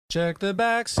Check the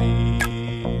back seat.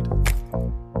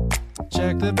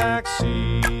 Check the back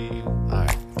seat. All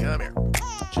right, come here.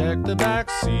 Check the back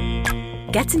seat.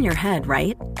 Gets in your head,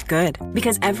 right? Good.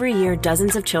 Because every year,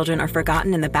 dozens of children are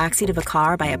forgotten in the backseat of a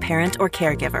car by a parent or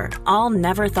caregiver. All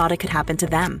never thought it could happen to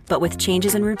them. But with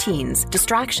changes in routines,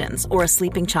 distractions, or a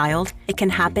sleeping child, it can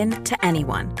happen to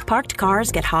anyone. Parked cars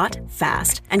get hot,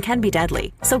 fast, and can be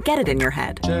deadly. So get it in your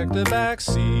head. Check the back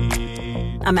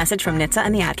seat. A message from NHTSA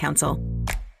and the Ad Council.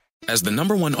 As the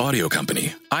 #1 audio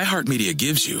company, iHeartMedia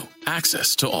gives you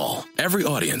access to all. Every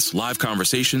audience, live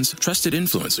conversations, trusted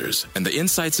influencers, and the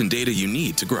insights and data you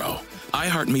need to grow.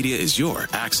 iHeartMedia is your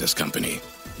access company.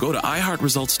 Go to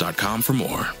iHeartResults.com for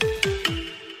more.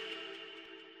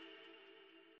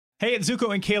 Hey, it's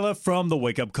Zuko and Kayla from The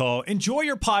Wake Up Call. Enjoy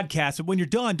your podcast, but when you're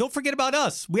done, don't forget about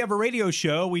us. We have a radio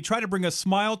show. We try to bring a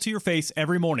smile to your face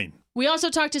every morning. We also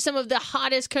talk to some of the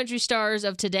hottest country stars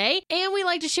of today, and we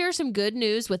like to share some good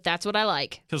news with That's What I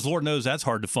Like. Because Lord knows that's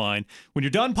hard to find. When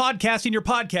you're done podcasting your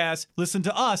podcast, listen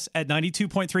to us at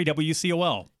 92.3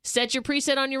 WCOL. Set your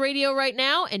preset on your radio right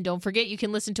now, and don't forget you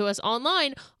can listen to us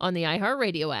online on the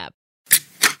iHeartRadio app.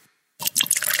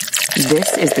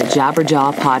 This is the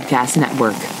Jabberjaw Podcast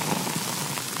Network.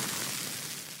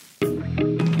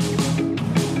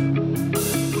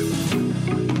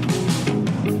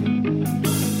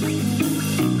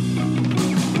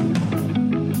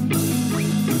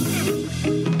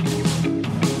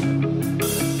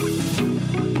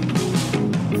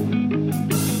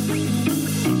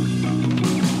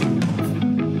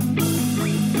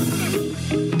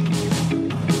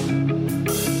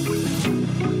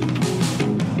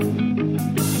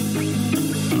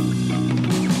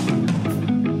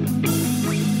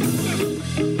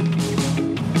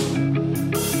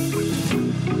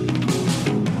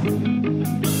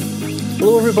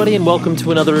 Hello, everybody, and welcome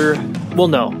to another... Well,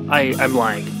 no, I'm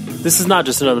lying. This is not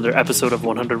just another episode of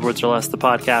 100 Words or Less, the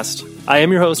podcast. I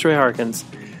am your host, Ray Harkins,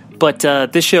 but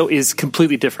this show is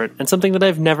completely different and something that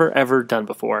I've never, ever done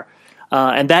before,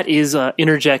 and that is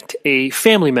interject a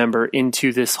family member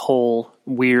into this whole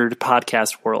weird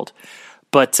podcast world.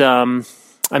 But I'm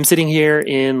sitting here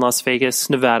in Las Vegas,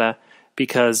 Nevada,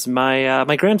 because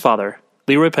my grandfather,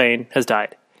 Leroy Payne, has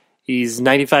died. He's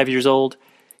 95 years old.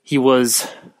 He was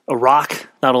a rock,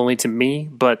 not only to me,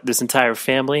 but this entire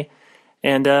family.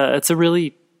 And it's a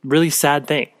really, really sad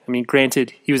thing. I mean,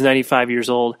 granted, he was 95 years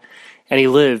old, and he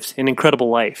lived an incredible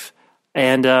life.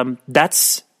 And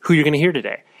that's who you're going to hear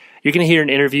today. You're going to hear an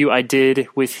interview I did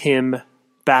with him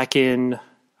back in,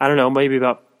 I don't know, maybe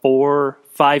about 4 or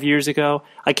 5 years ago.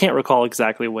 I can't recall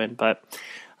exactly when, but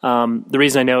the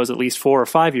reason I know is at least 4 or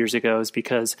 5 years ago is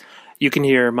because you can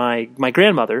hear my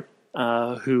grandmother,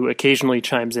 who occasionally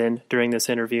chimes in during this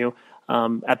interview.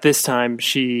 At this time,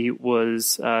 she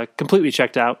was completely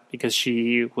checked out because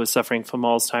she was suffering from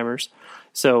Alzheimer's.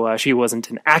 So she wasn't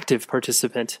an active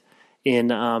participant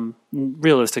in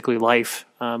realistically life,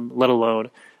 let alone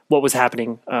what was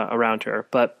happening around her.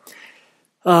 But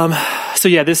so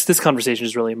yeah, this conversation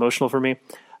is really emotional for me.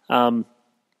 And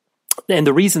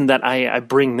the reason that I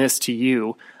bring this to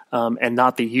you and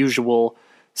not the usual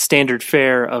standard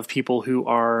fare of people who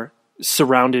are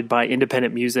surrounded by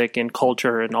independent music and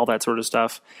culture and all that sort of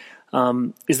stuff,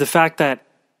 is the fact that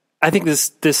I think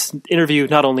this interview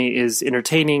not only is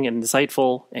entertaining and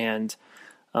insightful and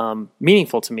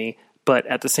meaningful to me, but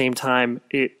at the same time,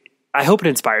 I hope it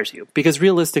inspires you, because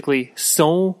realistically,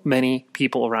 so many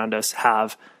people around us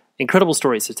have incredible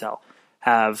stories to tell,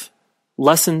 have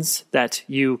lessons that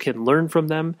you can learn from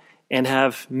them, and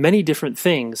have many different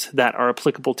things that are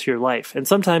applicable to your life. And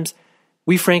sometimes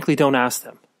we frankly don't ask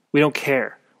them. We don't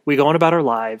care. We go on about our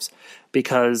lives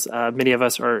because many of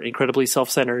us are incredibly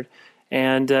self-centered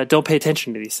and don't pay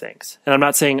attention to these things. And I'm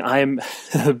not saying I'm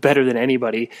better than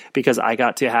anybody because I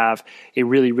got to have a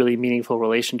really, really meaningful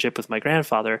relationship with my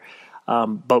grandfather.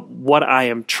 But what I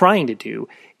am trying to do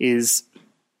is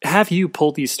have you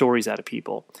pull these stories out of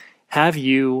people. Have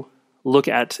you look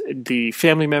at the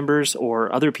family members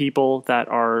or other people that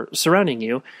are surrounding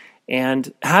you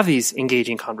and have these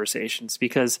engaging conversations,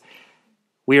 because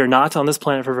we are not on this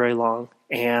planet for very long,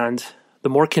 and the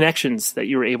more connections that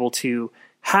you're able to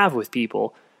have with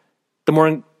people, the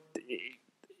more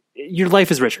your life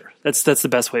is richer. That's the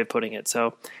best way of putting it.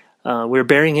 So we're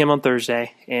burying him on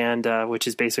Thursday, and which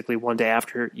is basically one day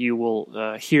after you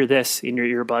will hear this in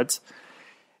your earbuds.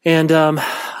 And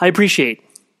I appreciate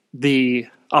the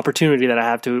opportunity that I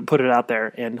have to put it out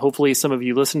there, and hopefully some of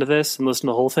you listen to this and listen to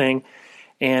the whole thing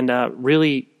and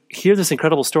really hear this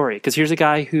incredible story, because here's a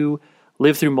guy who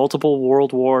lived through multiple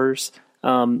world wars,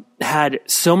 had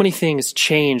so many things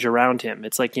change around him.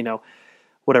 It's like,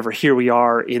 whatever, here we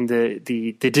are in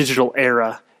the digital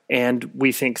era, and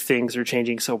we think things are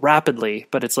changing so rapidly.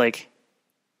 But it's like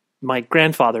my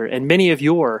grandfather and many of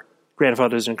your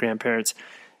grandfathers and grandparents,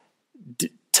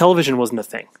 television wasn't a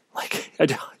thing. Like,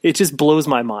 it just blows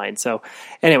my mind. So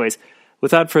anyways,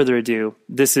 without further ado,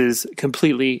 this is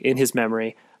completely in his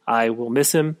memory. I will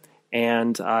miss him,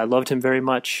 and I loved him very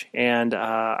much, and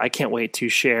I can't wait to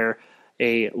share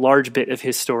a large bit of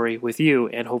his story with you,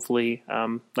 and hopefully,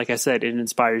 like I said, it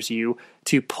inspires you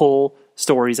to pull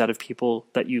stories out of people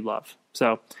that you love.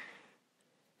 So,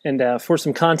 and for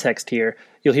some context here,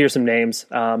 you'll hear some names.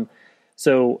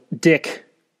 So Dick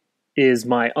is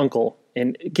my uncle,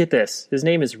 and get this, his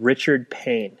name is Richard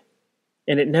Payne,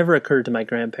 and it never occurred to my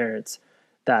grandparents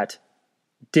that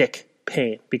Dick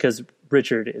Payne, because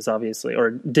Richard is obviously,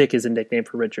 or Dick is a nickname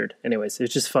for Richard. Anyways,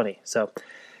 it's just funny. So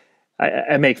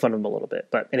I make fun of him a little bit.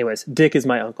 But anyways, Dick is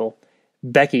my uncle.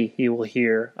 Becky, you will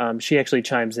hear, she actually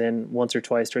chimes in once or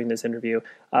twice during this interview.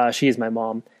 She is my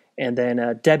mom. And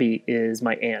then Debbie is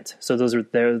my aunt. So those were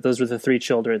the three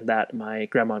children that my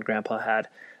grandma and grandpa had.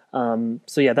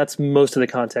 So yeah, that's most of the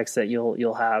context that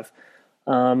you'll have.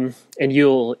 And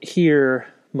you'll hear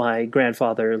my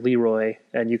grandfather, Leroy,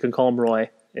 and you can call him Roy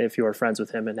if you are friends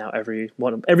with him, and now every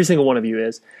single one of you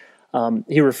is.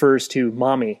 He refers to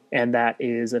mommy, and that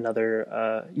is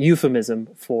another euphemism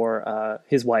for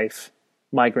his wife,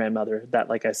 my grandmother, that,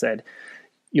 like I said,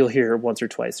 you'll hear once or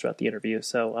twice throughout the interview.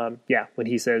 So, yeah, when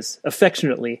he says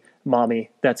affectionately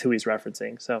mommy, that's who he's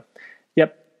referencing. So,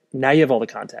 yep, now you have all the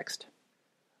context.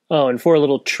 Oh, and for a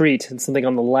little treat and something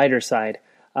on the lighter side,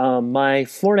 my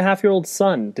 4.5-year-old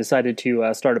son decided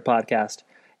to start a podcast,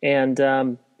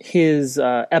 and his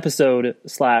episode /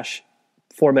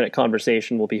 4-minute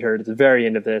conversation will be heard at the very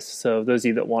end of this. So those of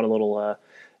you that want a little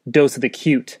dose of the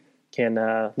cute can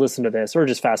listen to this, or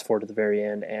just fast forward to the very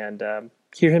end and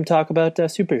hear him talk about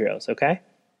superheroes, okay?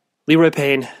 Leroy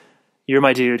Payne, you're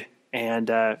my dude, and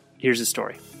here's his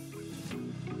story.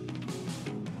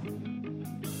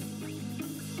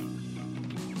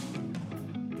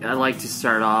 I like to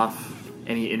start off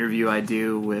any interview I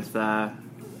do with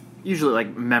usually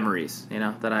like memories,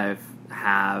 that I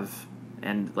have.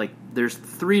 And like, there's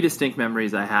 3 distinct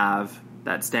memories I have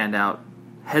that stand out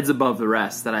heads above the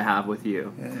rest that I have with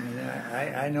you.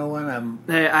 I know one.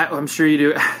 I'm sure you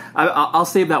do. I'll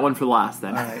save that one for last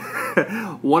then. All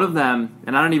right. One of them,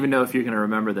 and I don't even know if you're going to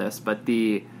remember this, but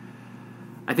I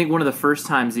think one of the first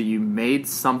times that you made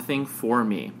something for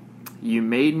me, you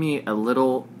made me a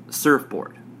little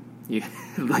surfboard.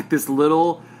 Like this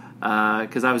little,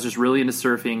 because I was just really into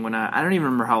surfing when I don't even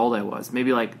remember how old I was.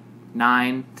 Maybe like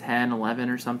 9, 10, 11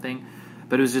 or something.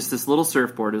 But it was just this little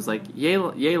surfboard. It was like yay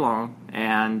long,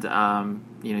 and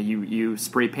you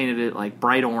spray painted it like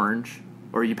bright orange,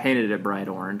 or you painted it bright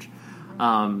orange.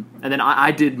 And then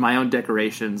I did my own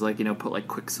decorations, like put like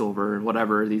Quicksilver and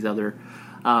whatever these other.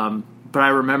 But I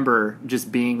remember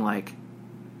just being like,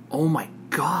 "Oh my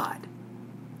God,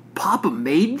 Papa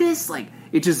made this!" Like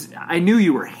it just, I knew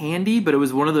you were handy, but it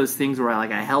was one of those things where I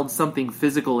held something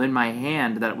physical in my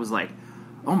hand that was like,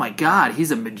 "Oh my God,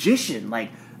 he's a magician!"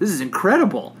 Like, this is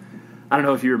incredible. I don't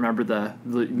know if you remember the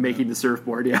making the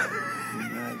surfboard. Yeah.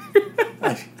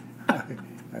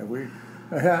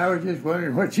 I was just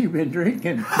wondering what you've been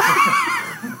drinking.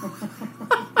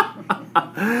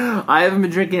 I haven't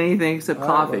been drinking anything except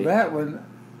coffee. Well, that one,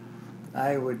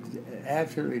 I would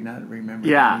absolutely not remember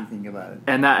anything about it.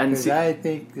 Because I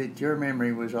think that your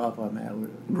memory was off on that.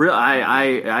 Real,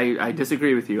 I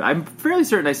disagree with you. I'm fairly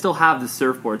certain I still have the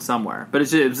surfboard somewhere, but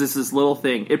it was just this little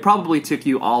thing. It probably took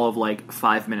you all of like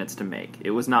 5 minutes to make.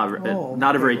 It was not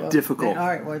a very difficult. All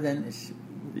right, well then,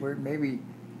 maybe.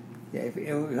 Yeah,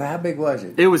 how big was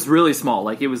it? It was really small.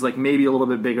 Like, it was like maybe a little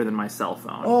bit bigger than my cell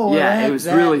phone. Oh, yeah, it was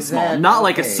really small. Not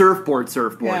like a surfboard.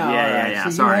 Yeah. So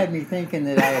Sorry. You had me thinking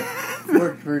that I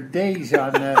worked for days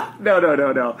on the. No.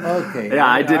 Okay. Yeah,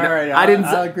 I didn't. All right, I didn't.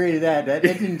 I'll agree to that. That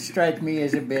didn't strike me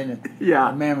as being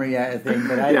a memory thing,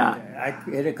 but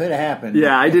it could have happened.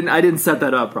 Yeah, I didn't set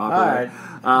that up properly.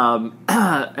 All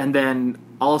right. And then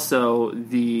also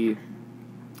the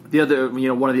other,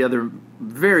 one of the other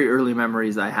very early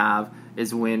memories I have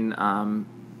is when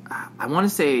I want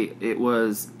to say it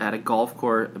was at a golf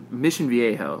course, Mission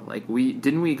Viejo. Like,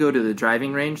 didn't we go to the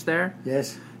driving range there?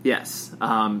 Yes.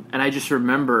 And I just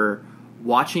remember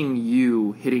watching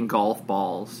you hitting golf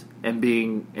balls and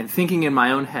thinking in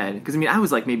my own head, because I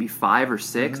was like maybe 5 or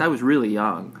 6. Mm-hmm. I was really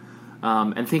young,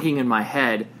 and thinking in my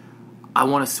head, I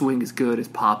want to swing as good as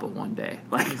Papa one day.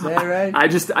 Like, is that right? I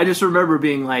just remember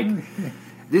being like,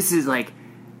 this is like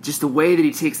just the way that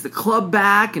he takes the club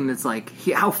back, and it's like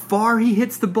how far he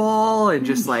hits the ball, and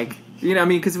just like You know, I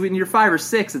mean, because when you're 5 or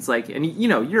 6, it's like, and you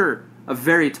know, you're a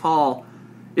very tall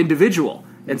individual.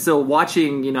 And so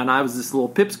watching, you know, and I was this little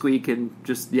pipsqueak, and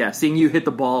just, seeing you hit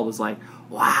the ball was like,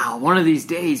 wow, one of these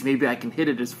days maybe I can hit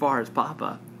it as far as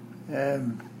Papa.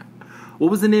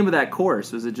 What was the name of that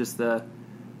course? Was it just the...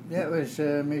 That was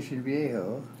Mission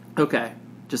Viejo. Okay.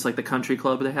 Just like the country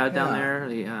club they had down there?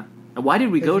 Yeah. And why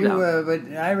did we go down?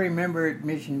 But I remember at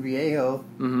Mission Viejo,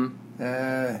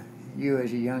 you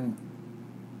as a young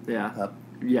pup.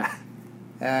 Yeah.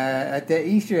 At the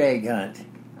Easter egg hunt.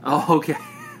 Oh, okay.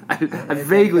 I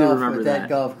vaguely remember that. That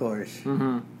golf course.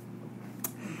 Mm-hmm.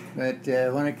 But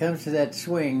when it comes to that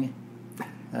swing,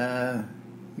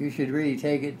 you should really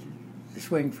take it, the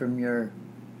swing from your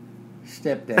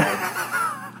stepdad,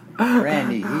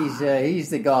 Randy. He's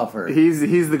the golfer. He's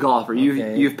the golfer.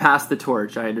 Okay. You've passed the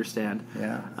torch. I understand.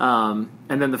 Yeah.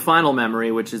 And then the final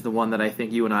memory, which is the one that I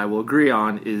think you and I will agree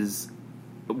on, is.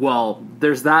 Well,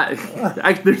 there's that.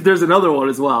 There's another one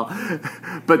as well,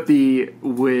 but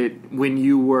when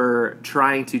you were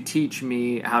trying to teach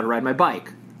me how to ride my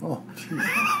bike,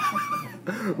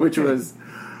 which was,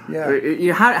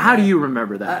 How do you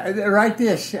remember that? Right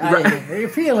this, I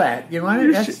feel that. You want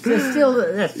it? That's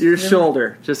still your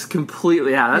shoulder, just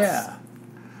completely. Yeah.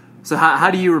 So how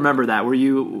do you remember that? Were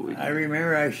you? I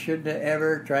remember I shouldn't have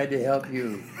ever tried to help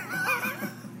you.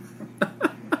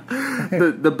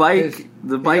 The bike.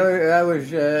 You know, I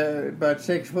was about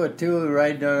 6'2",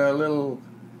 riding on a little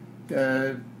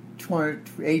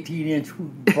 18-inch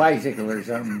bicycle or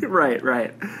something.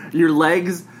 Right. Your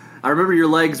legs. I remember your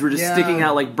legs were just sticking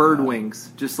out like bird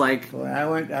wings, just like. Well, I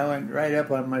went right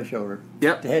up on my shoulder.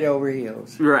 Yep. Head over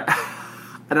heels. Right.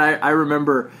 And I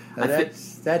remember.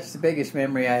 That's the biggest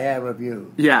memory I have of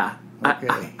you. Yeah.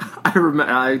 Okay. I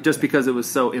remember just because it was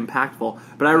so impactful,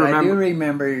 but I remember. I do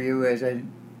remember you as a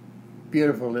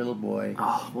beautiful little boy.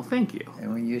 Oh, well, thank you.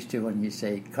 And when you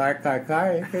say, car,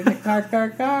 here's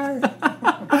a car.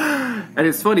 And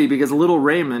it's funny because little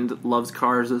Raymond loves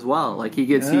cars as well. Like,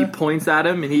 he points at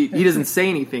him, and he doesn't say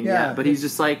anything yet, but he's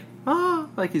just like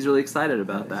he's really excited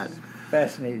about that.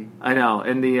 Fascinating. I know.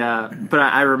 And but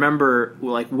I remember,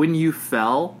 like, when you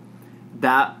fell,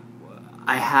 that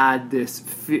I had this,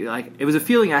 it was a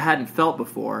feeling I hadn't felt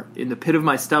before in the pit of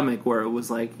my stomach, where it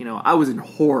was like, you know, I was in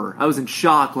horror. I was in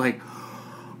shock, like,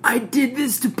 I did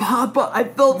this to Papa. I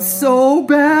felt so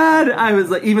bad. I was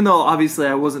like, even though obviously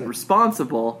I wasn't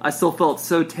responsible, I still felt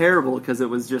so terrible because it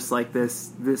was just like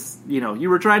this, you know, you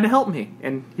were trying to help me,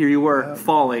 and here you were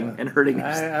falling and hurting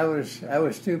yourself. I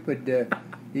was stupid to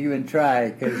even try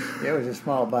because it was a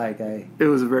small bike. It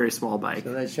was a very small bike.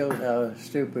 So that shows how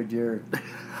stupid your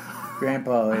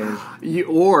grandpa is.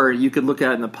 Or you could look at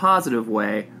it in the positive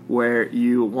way, where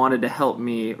you wanted to help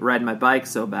me ride my bike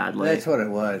so badly. That's what it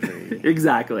was, really.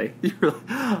 Exactly.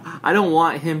 I don't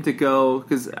want him to go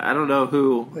because I don't know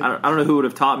who. I don't know who would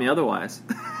have taught me otherwise.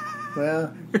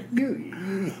 Well,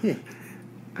 you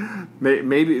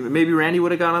maybe Randy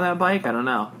would have gone on that bike. I don't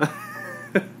know.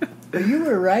 Well, you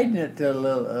were riding it a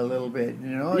little bit, you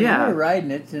know. Yeah. You were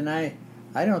riding it, and I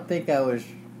don't think I was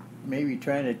maybe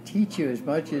trying to teach you as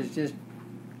much as just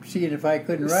seeing if I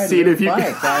couldn't ride a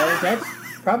bike. That's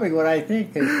probably what I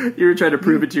think. You were trying to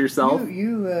prove it to yourself.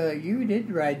 You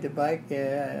did ride the bike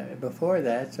before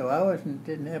that, so I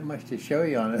didn't have much to show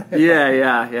you on it.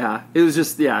 Yeah. It was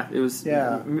just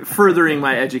furthering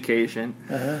my education.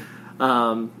 Uh-huh.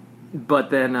 But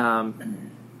then.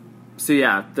 So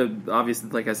yeah, obviously,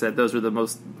 like I said, those are the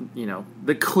most, you know,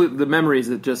 the memories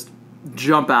that just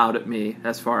jump out at me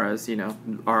as far as, you know,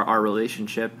 our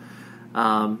relationship,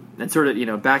 and sort of, you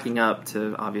know, backing up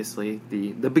to obviously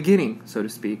the beginning, so to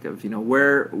speak, of, you know,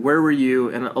 where were you?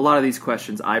 And a lot of these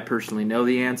questions I personally know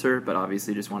the answer, but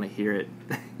obviously just want to hear it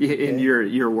in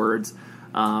your words.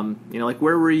 You know, like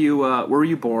where were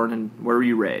you born and where were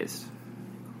you raised?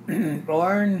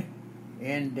 Born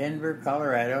in Denver,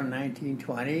 Colorado,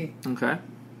 1920. Okay.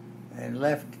 And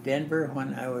left Denver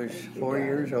when I was 4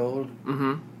 years old.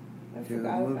 Mm-hmm. To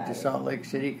move to Salt Lake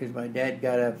City because my dad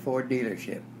got a Ford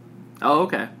dealership. Oh,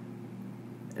 okay.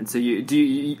 And so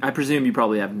I presume you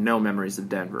probably have no memories of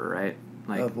Denver, right?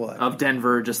 Like, of what? Of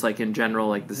Denver, just like in general,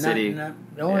 like the city. The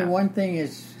only one thing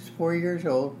is 4 years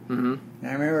old. Mm-hmm. And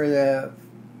I remember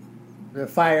the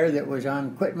fire that was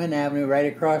on Quitman Avenue right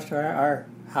across our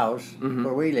house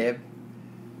where we lived.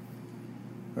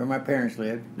 Where my parents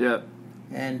lived. Yep.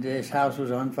 And this house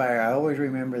was on fire. I always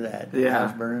remember that. The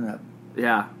house burning up.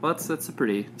 Yeah. Well, that's a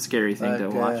pretty scary thing to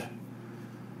watch.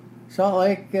 Salt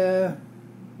Lake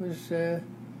was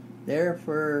there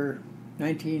for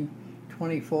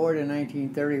 1924 to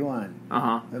 1931.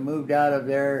 Uh-huh. I moved out of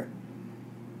there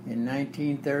in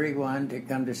 1931 to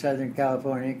come to Southern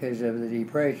California because of the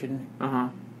Depression.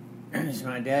 So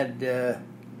my dad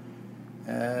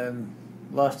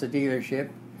lost the dealership.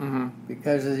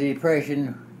 Because of the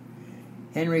Depression,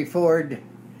 Henry Ford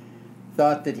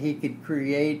thought that he could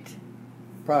create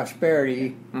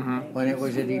prosperity when it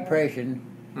was a depression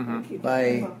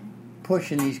by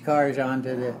pushing these cars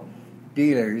onto the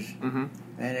dealers, and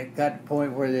it got to the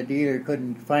point where the dealer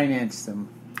couldn't finance them.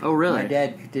 Oh, really? My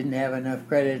dad didn't have enough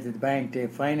credit at the bank to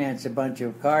finance a bunch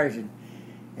of cars,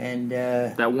 and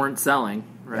that weren't selling,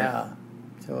 right? Yeah,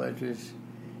 so it was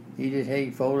he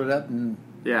folded up and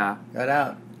got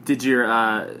out. Did your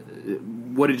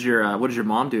what did your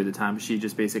mom do at the time? Was she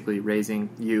just basically raising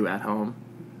you at home?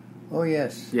 Oh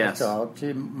yes. That's all.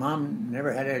 Mom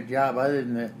never had a job other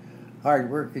than the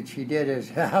hard work that she did as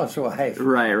a housewife.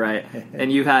 Right.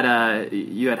 And you had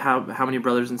how many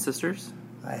brothers and sisters?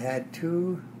 I had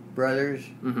 2 brothers,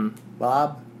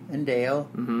 Bob and Dale,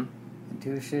 and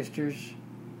 2 sisters,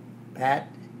 Pat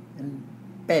and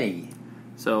Betty.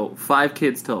 So 5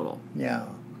 kids total. Yeah.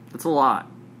 That's a lot.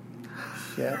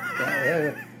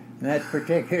 Yeah. And that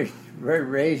particular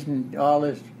raising all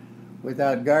this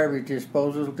without garbage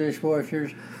disposal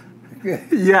dishwashers.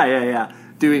 Yeah.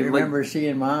 I remember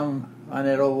seeing Mom on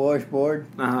that old washboard,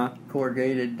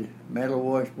 corrugated metal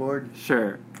washboard.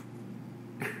 Sure.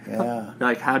 Yeah.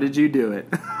 Like, how did you do it?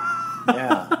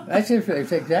 Yeah, that's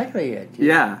exactly it.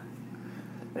 Yeah.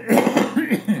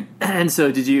 And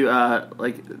so, did you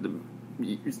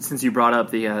since you brought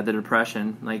up the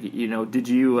Depression, did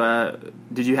you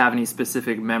have any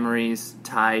specific memories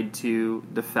tied to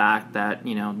the fact that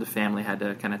the family had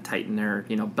to kind of tighten their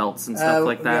belts and stuff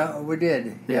like that? Yeah, we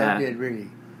did. Yeah, we did really.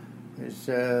 Because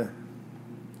I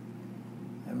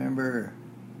remember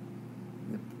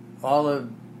all the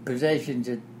possessions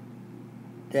that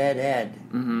Dad had.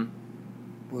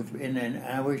 And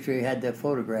I wish we had the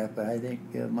photograph, but I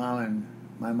think Mom and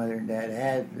my mother and Dad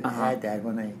had that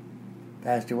when they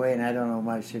passed away, and I don't know if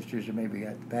my sisters or maybe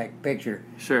got the picture.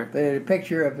 Sure. But a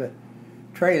picture of a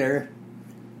trailer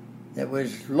that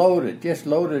was just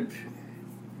loaded,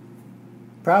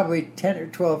 probably 10 or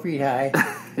 12 feet high,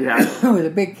 with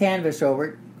a big canvas over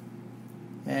it,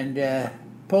 and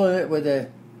pulling it with a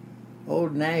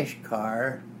old Nash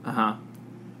car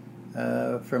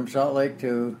from Salt Lake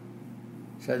to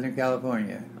Southern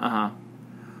California.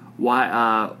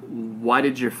 Why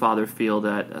did your father feel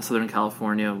that Southern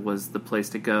California was the place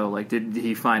to go? Like, did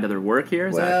he find other work here?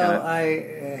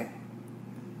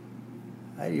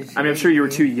 I'm sure you were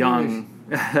too young.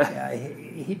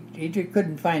 He just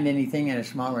couldn't find anything in a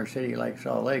smaller city like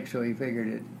Salt Lake, so he figured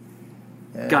it.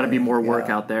 Got to be more work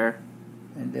out there.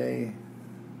 And the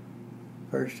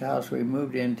first house we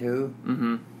moved into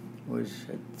was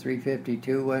at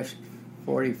 352 West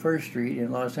 41st Street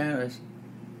in Los Angeles.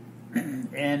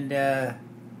 And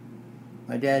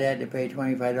my dad had to pay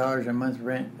 $25 a month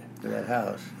rent for that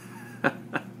house.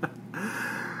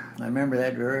 I remember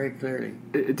that very clearly.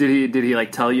 Did he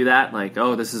like tell you that, like,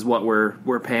 oh, this is what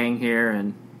we're paying here,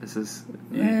 and this is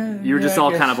you were just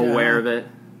all kind of aware of it?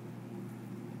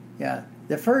 Yeah,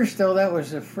 the first though, that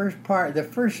was the first part. The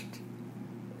first,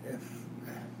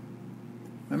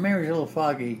 my memory's a little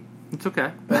foggy. It's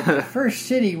okay. But the first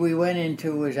city we went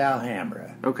into was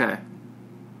Alhambra. Okay.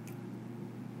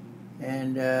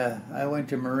 And I went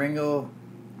to Marengo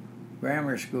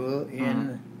Grammar School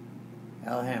in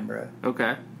Alhambra.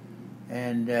 Okay.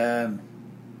 And and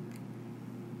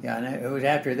it was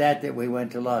after that we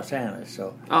went to Los Angeles.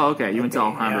 So. Oh, okay. You went to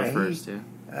Alhambra first, too.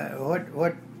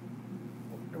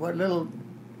 What little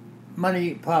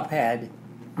money Pop had,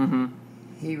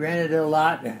 he rented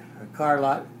a car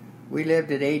lot. We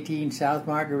lived at 18 South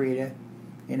Margarita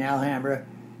in Alhambra,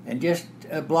 and just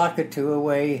a block or two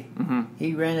away,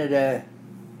 he rented a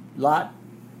lot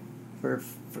for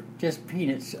just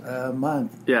peanuts a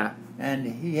month. Yeah. And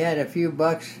he had a few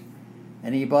bucks,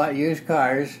 and he bought used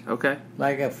cars. Okay.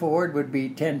 Like a Ford would be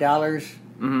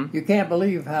 $10. You can't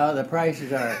believe how the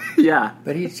prices are. Yeah.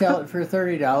 But he'd sell it for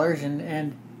 $30,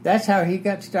 and that's how he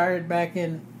got started back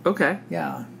in. Okay.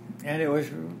 Yeah. And it was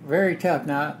very tough.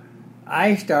 Now,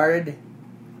 I started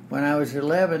when I was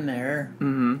 11 there.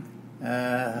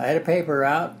 I had a paper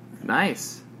route.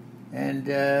 Nice. And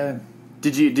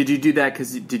did you do that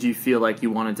because did you feel like you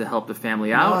wanted to help the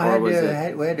family out, we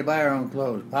had to buy our own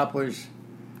clothes. Pop was.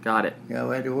 Got it. Yeah,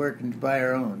 we had to work and buy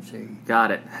our own. See.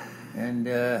 Got it. And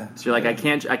so you're like, I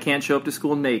can't show up to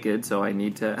school naked, so I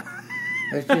need to.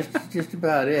 That's just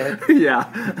about it.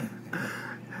 Yeah.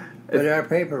 But our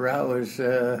paper route was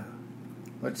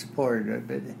what supported it.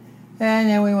 But, and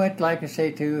then we went, like I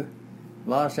say, to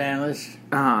Los Angeles.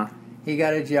 He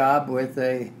got a job with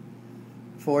a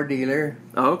Ford dealer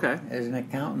Oh, okay. as an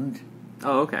accountant.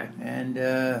 Oh, okay.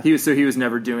 And He was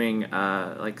never doing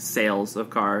like sales of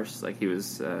cars. Like he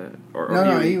was, he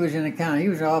was an accountant. He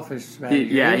was an office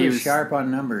manager. He was sharp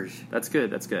on numbers. That's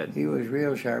good. He was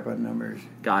real sharp on numbers.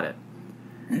 Got it.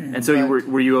 And so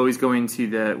were you always going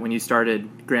to when you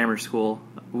started grammar school?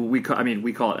 We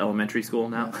call it elementary school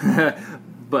now. Yeah.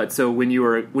 But so when you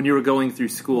were going through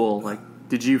school, like,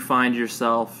 did you find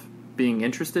yourself being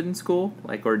interested in school,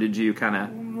 like, or did you kind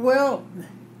of? Well,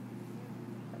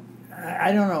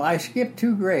 I don't know. I skipped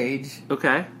 2 grades.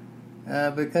 Okay.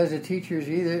 Because the teachers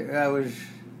I was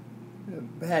a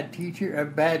bad teacher, a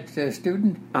bad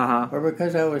student, or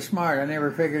because I was smart. I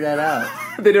never figured that out.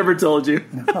 They never told you.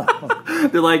 No.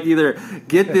 They're like, either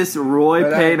get this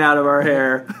Roy Payne out of our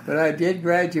hair. But I did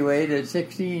graduate at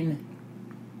 16,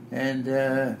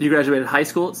 and you graduated high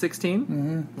school at 16?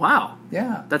 Mm-hmm. Wow.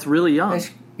 Yeah, that's really young. I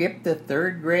skipped the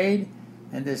 3rd grade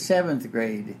and the 7th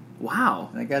grade. Wow.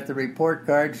 And I got the report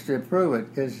cards to prove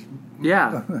it because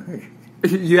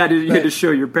you had to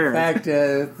show your parents.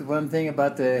 In fact, one thing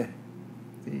about the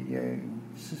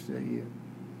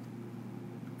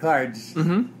cards,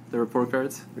 the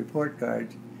report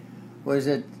cards, was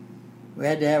that we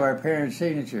had to have our parents'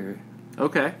 signature.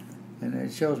 Okay. And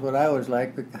it shows what I was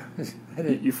like because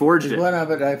you forged it. One of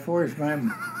it, I forged my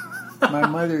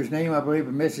mother's name, I believe,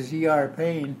 Mrs. E.R.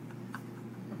 Payne.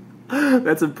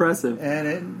 That's impressive.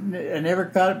 And it never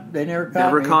caught. They never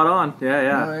caught me. Never caught on. Yeah.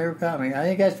 No, they never caught me. I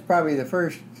think that's probably the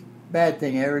first bad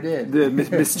thing I ever did. The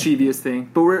mischievous thing.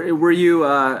 But were you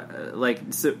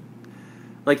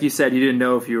like you said, you didn't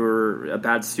know if you were a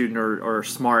bad student or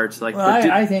smart. Like, well,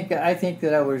 I think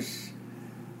that I was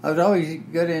always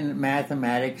good in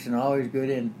mathematics and always good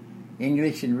in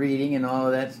English and reading and all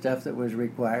of that stuff that was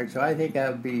required. So I think I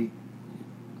would be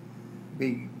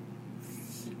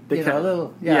a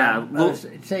little,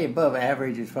 say above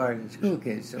average as far as the school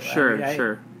kids. So sure.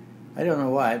 I don't know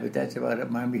why, but that's about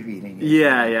my feeling.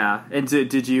 Yeah. And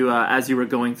did you, as you were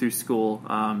going through school,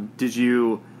 did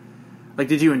you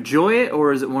enjoy it,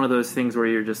 or is it one of those things where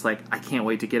you're just like, I can't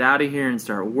wait to get out of here and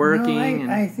start working?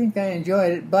 No, I think I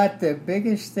enjoyed it, but the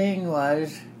biggest thing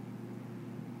was,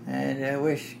 and I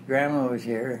wish Grandma was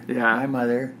here, my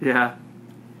mother, to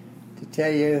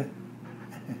tell you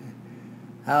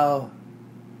how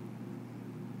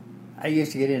I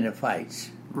used to get into fights.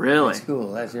 Really? In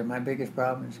school. That's my biggest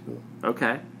problem in school.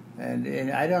 Okay.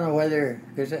 And I don't know whether,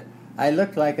 because I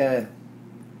looked like a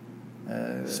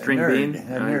string nerd, bean?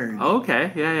 a nerd. Oh,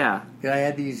 okay, yeah. I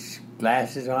had these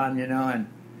glasses on, and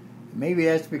maybe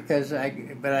that's because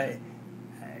the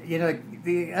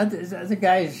other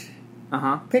guys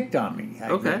picked on me.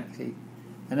 Okay. See.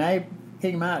 And I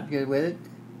came out good with it.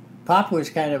 Pop was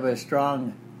kind of a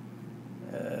strong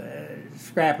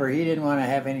scrapper. He didn't want to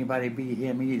have anybody beat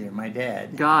him either, my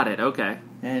dad. Got it, okay.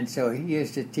 And so he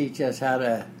used to teach us how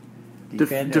to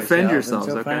defend yourselves.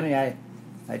 And so okay. finally I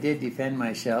did defend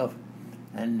myself,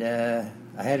 and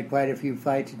I had quite a few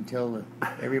fights until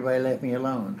everybody left me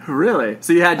alone. Really?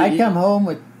 So you had to... I'd come home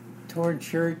with torn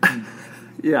shirt and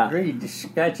great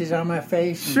scratches on my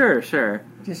face. Sure.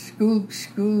 Just school.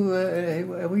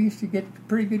 We used to get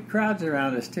pretty good crowds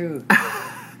around us too.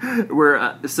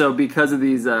 So because of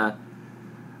these,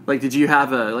 did you have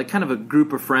kind of a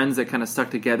group of friends that kind of stuck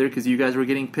together because you guys were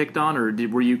getting picked on, or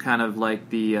were you kind of like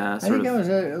the I think I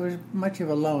was much of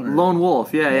a loner. Lone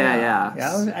wolf? Yeah.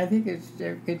 I think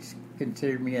it's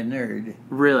considered me a nerd.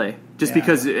 Really? Just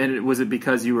because? And was it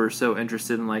because you were so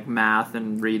interested in like math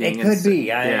and reading? It could be.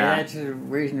 That's the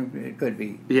reason it could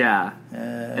be. Yeah.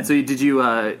 And so did you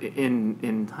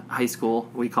in high school,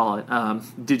 we call it?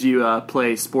 Did you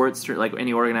play sports, like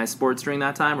any organized sports during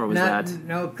that time, or was that?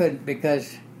 No, couldn't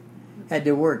because I had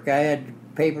to work. I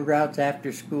had paper routes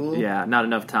after school. Yeah, not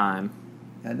enough time.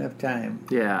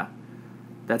 Yeah.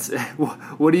 That's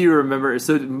what do you remember?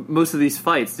 So most of these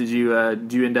fights, did you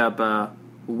end up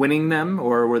winning them,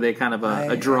 or were they kind of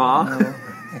a draw?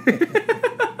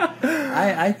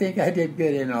 I think I did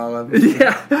good in all of them.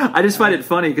 Yeah, I just find it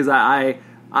funny because I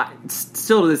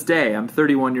still to this day I'm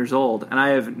 31 years old and I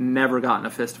have never gotten a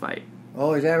fist fight.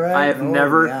 Oh, is that right? I have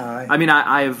never. Yeah. I mean,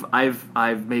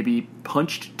 I've maybe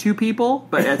punched 2 people,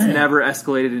 but it's never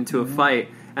escalated into a fight.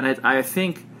 And I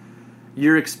think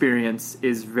your experience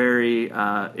is very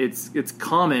it's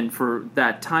common for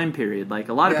that time period. Like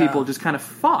a lot of people just kind of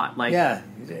fought. Like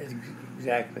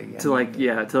exactly.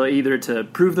 Yeah. To either to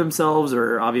prove themselves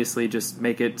or obviously just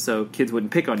make it so kids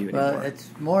wouldn't pick on you anymore. Well, it's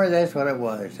more or less what it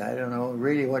was. I don't know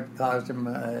really what caused them,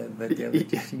 but they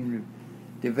just seemed to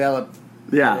develop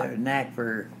a knack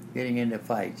for getting into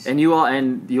fights. And you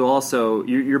also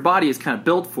your body is kind of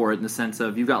built for it in the sense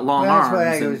of you've got long arms.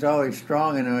 That's why I was always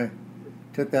strong, and I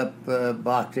took up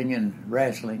boxing and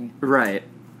wrestling. Right.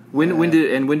 When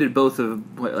did both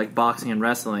of like boxing and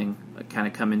wrestling kind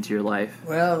of come into your life?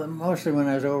 Well, mostly when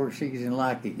I was overseas in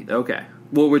Lockheed. Okay.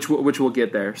 Well, which we'll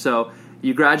get there. So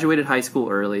you graduated high school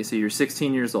early, so you're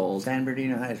 16 years old. San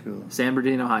Bernardino High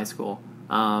School.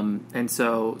 And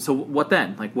so what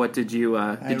then? Like, what did you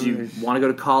want to go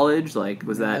to college? Like,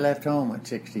 was that? I left home at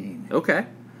 16. Okay.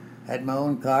 Had my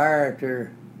own car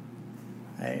after.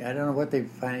 I don't know what they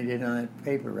finally did on that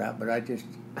paper route, but I just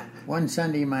one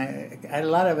Sunday I had a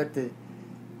lot of it that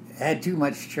had too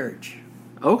much church.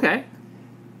 Okay.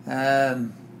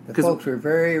 The folks were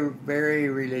very, very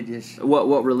religious.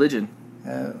 What religion?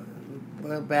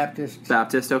 Well, Baptist.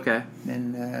 Baptist, okay.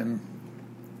 And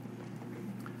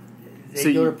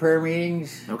they go to prayer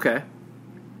meetings. Okay.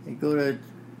 They go to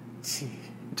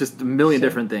just a million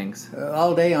different things.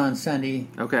 All day on Sunday.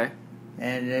 Okay.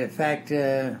 And in fact,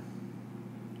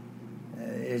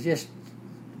 it's just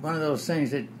one of those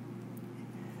things that.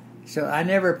 So I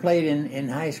never played in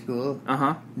high school.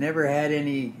 Never had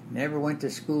any. Never went to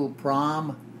school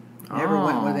prom. Never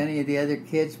went with any of the other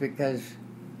kids because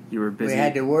you were busy. We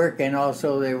had to work, and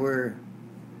also they were.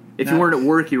 If you weren't at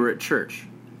work, you were at church.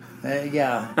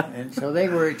 Yeah, and so they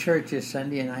were at church this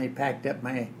Sunday, and I packed up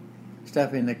my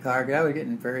stuff in the car because I was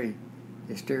getting very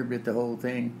disturbed at the whole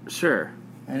thing. Sure.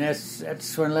 And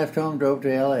that's when I left home, drove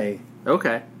to L.A.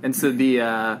 Okay, and so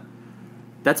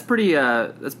that's pretty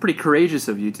courageous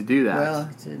of you to do that. Well,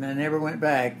 and I never went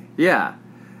back. Yeah,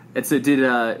 and so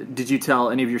did you tell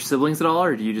any of your siblings at all,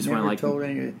 or did you just never want to like? Told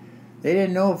any. They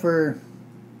didn't know for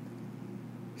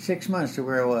 6 months to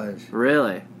where I was.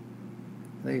 Really?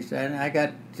 At least, and I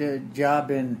got a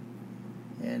job in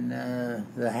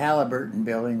the Halliburton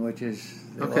building, which is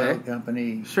the oil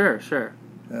company. Sure.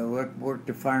 Worked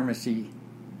the pharmacy.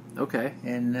 Okay.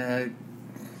 And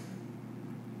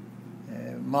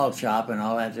malt shop and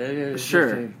all that. It was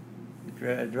sure. Just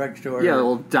a drugstore. Yeah, a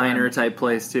little diner type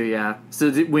place too. Yeah.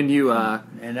 So when you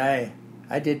and I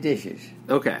did dishes.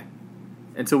 Okay.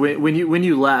 And so when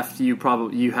you left, you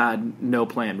had no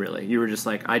plan really. You were just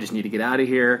like, I just need to get out of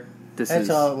here. That's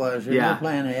all it was. There was no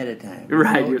plan ahead of time.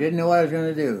 Right. Didn't know what I was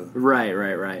going to do.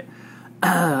 Right.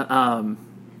 And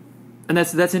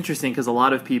that's interesting because a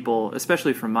lot of people,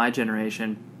 especially from my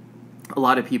generation, a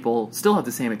lot of people still have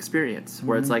the same experience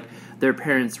where it's like their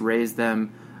parents raised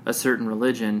them a certain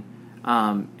religion,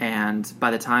 and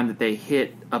by the time that they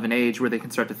hit of an age where they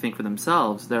can start to think for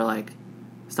themselves, they're like,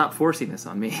 stop forcing this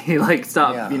on me. Like,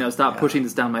 stop pushing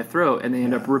this down my throat. And they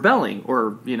end up rebelling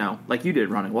or, like you did,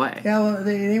 running away. Yeah, well,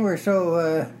 they were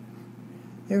so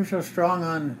strong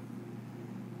on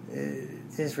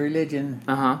this religion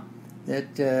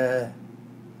that the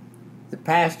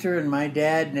pastor and my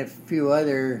dad and a few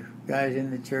other guys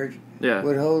in the church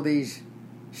would hold these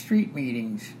street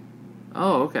meetings.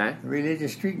 Oh, okay.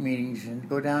 Religious street meetings, and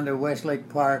go down to Westlake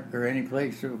Park or any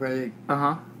place where they...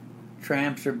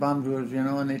 tramps or bums was,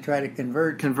 and they try to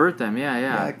convert them,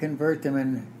 yeah, convert them,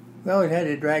 and we always had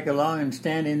to drag along and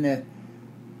stand in the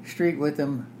street with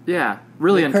them. Yeah,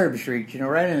 really, the curb street,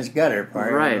 right in this gutter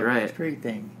part, right, street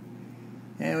thing.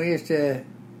 And we used to.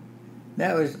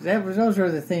 Those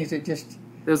were the things that just.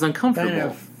 It was uncomfortable. Kind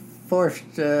of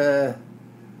forced. It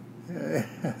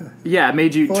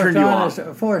made you turn you off.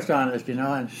 Forced on us,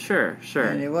 And, sure.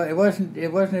 And it wasn't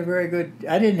a very good.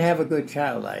 I didn't have a good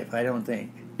child life. I don't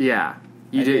think. Yeah,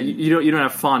 you don't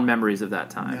have fond memories of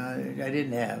that time. No, I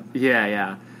didn't have.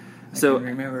 Yeah. So I can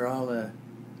remember all the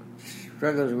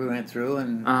struggles we went through,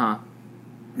 and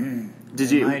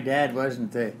my dad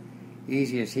wasn't the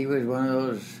easiest. He was one of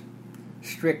those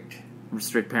strict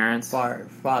parents.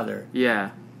 Father. Yeah.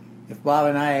 If Bob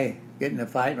and I get in a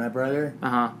fight, my brother,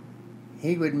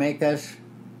 he would make us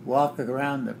walk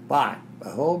around the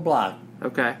whole block.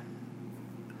 Okay.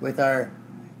 With our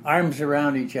arms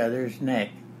around each other's neck.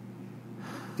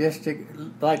 Just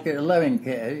like a loving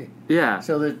kid. Yeah.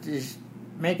 So that just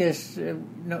make us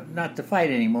not to fight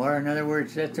anymore. In other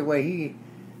words, that's the way he...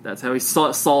 That's how he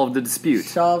solved the dispute.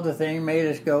 Solved the thing, made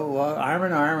us go arm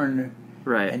in arm,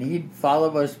 and he'd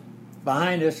follow us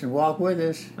behind us and walk with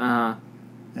us.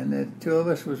 And the two of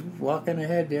us was walking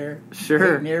ahead there.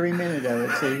 Sure. Taking every minute of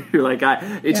it, see. You're like,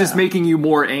 it's just making you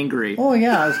more angry. Oh,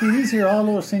 yeah. See, these are all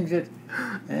those things that...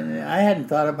 And I hadn't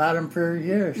thought about them for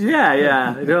years.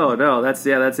 Yeah. No. That's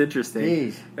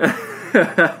interesting. Jeez.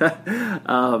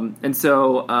 And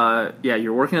so,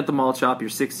 you're working at the malt shop. You're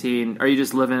 16. Are you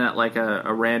just living at like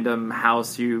a random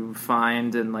house you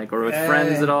find and or with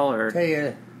friends at all? Or tell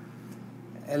you,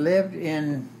 I lived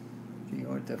in.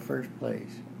 The first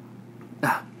place.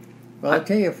 Well, I'll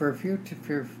tell you, for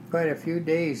quite a few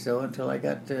days, though, until I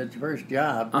got the first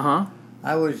job,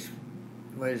 I was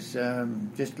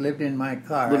just lived in my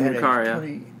car. Lived in your car, I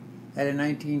had a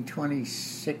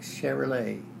 1926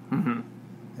 Chevrolet. Mm-hmm.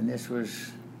 And this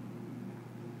was,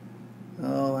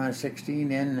 when I was 16,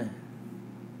 then...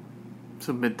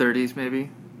 So mid-30s,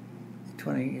 maybe?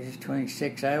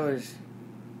 26. I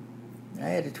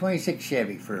had a 26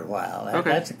 Chevy for a while.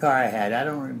 Okay. That's the car I had. I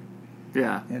don't...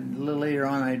 Yeah. And a little later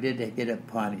on, I did get a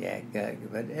Pontiac.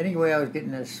 But anyway, I was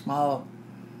getting a small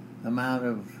amount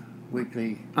of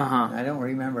weekly. I don't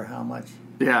remember how much.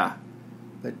 Yeah.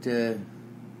 But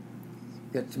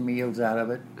got some meals out of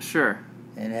it. Sure.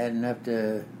 And had enough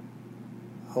to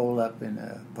hold up in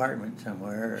an apartment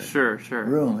somewhere. Sure.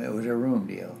 Room. It was a room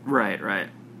deal. Right.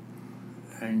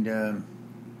 And,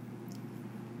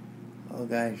 oh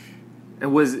gosh.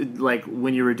 And was it, like,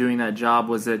 when you were doing that job,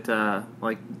 was it,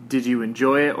 like, did you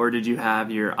enjoy it, or did you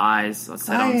have your eyes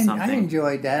set on something? I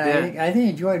enjoyed that. Yeah. I think I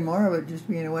enjoyed more of it just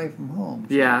being away from home.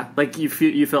 So. Yeah, like you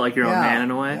felt like your own man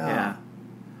in a way? Yeah.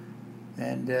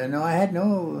 And, no, I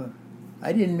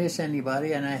didn't miss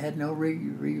anybody, and I had no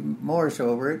remorse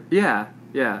over it. Yeah.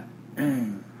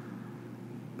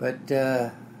 But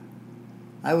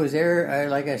I was there,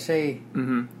 like I say,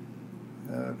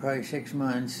 probably 6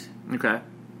 months. Okay.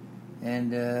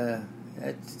 And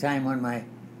at the time when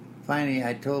finally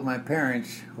I told my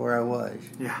parents where I was.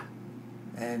 Yeah.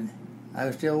 And I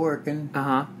was still working.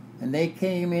 And they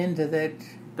came into that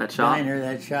shop? diner,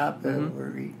 that shop,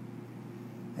 and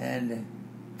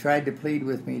tried to plead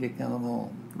with me to come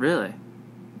home. Really?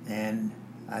 And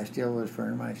I still was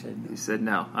firm. I said no. You said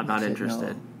no. I'm not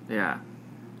interested. No. Yeah.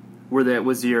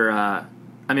 Was your I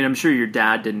mean, I'm sure your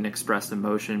dad didn't express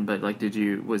emotion, but like,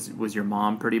 was your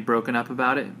mom pretty broken up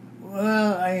about it?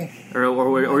 Well,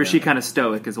 or was she kind of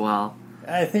stoic as well?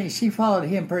 I think she followed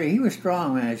him pretty. He was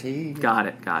strong, man. Got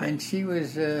it. And she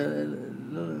was a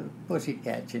little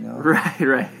pussycat, you know.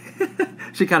 Right.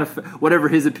 She kind of, whatever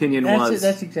his opinion was.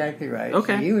 That's exactly right.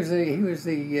 Okay. He was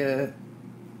the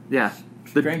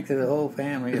strength of the whole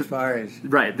family as far as...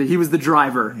 Right. He was the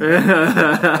driver.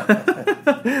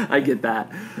 I get that.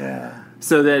 Yeah.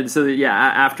 So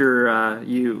after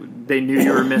they knew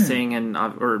you were missing,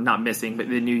 or not missing, but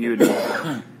they knew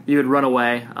you had run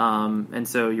away, and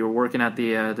so you were working at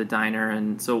the diner.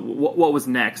 And so what was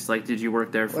next? Like, did you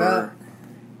work there for? Well,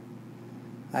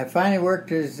 I finally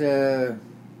worked as a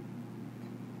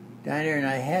diner, and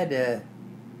I had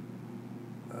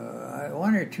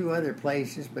one or two other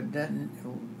places, but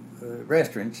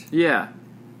restaurants. Yeah.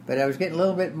 But I was getting a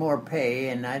little bit more pay,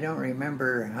 and I don't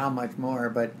remember how much more,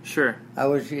 but sure, I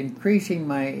was increasing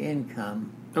my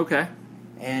income. Okay.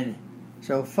 And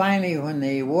so finally, when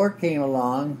the war came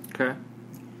along... Okay.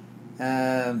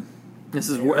 This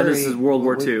is World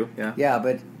War II, yeah. Yeah,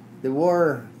 but the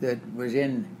war that was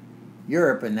in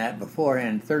Europe and that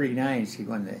beforehand, 39, see,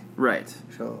 when they... Right.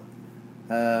 So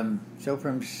from...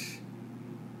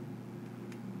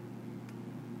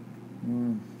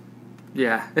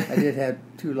 Yeah. I did have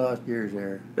 2 lost years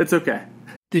there. It's okay.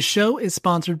 This show is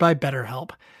sponsored by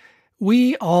BetterHelp.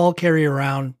 We all carry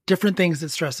around different things that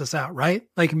stress us out, right?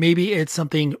 Like maybe it's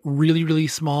something really, really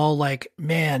small, like,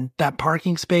 man, that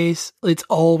parking space, it's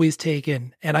always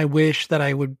taken. And I wish that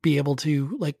I would be able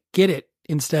to like get it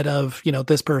instead of,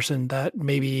 this person that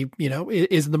maybe,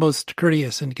 isn't the most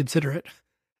courteous and considerate.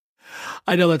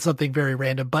 I know that's something very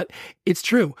random, but it's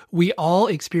true. We all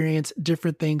experience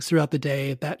different things throughout the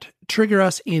day that trigger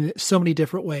us in so many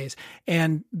different ways.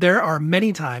 And there are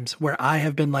many times where I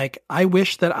have been like, I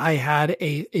wish that I had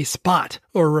a spot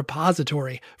or a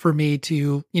repository for me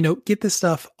to, get this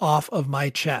stuff off of my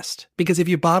chest. Because if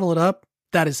you bottle it up,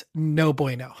 that is no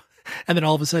bueno. And then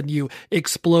all of a sudden you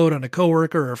explode on a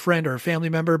coworker or a friend or a family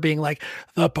member being like,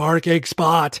 the parking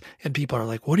spot. And people are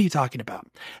like, what are you talking about?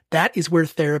 That is where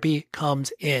therapy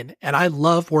comes in. And I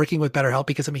love working with BetterHelp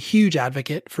because I'm a huge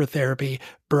advocate for therapy,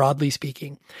 broadly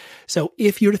speaking. So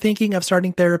if you're thinking of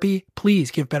starting therapy,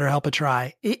 please give BetterHelp a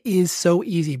try. It is so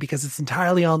easy because it's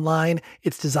entirely online.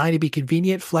 It's designed to be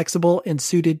convenient, flexible, and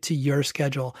suited to your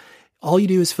schedule. All you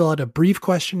do is fill out a brief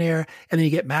questionnaire, and then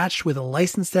you get matched with a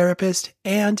licensed therapist.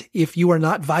 And if you are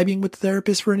not vibing with the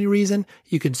therapist for any reason,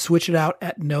 you can switch it out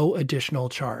at no additional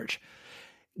charge.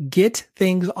 Get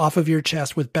things off of your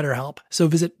chest with BetterHelp. So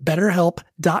visit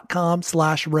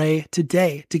betterhelp.com/Ray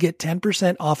today to get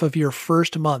 10% off of your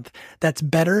first month. That's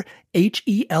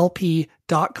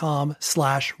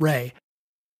betterhelp.com/Ray.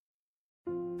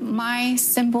 My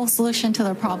simple solution to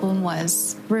the problem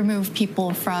was remove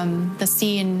people from the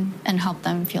scene and help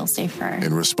them feel safer.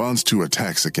 In response to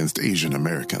attacks against Asian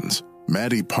Americans,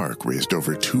 Maddie Park raised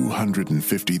over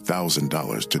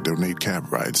 $250,000 to donate cab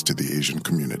rides to the Asian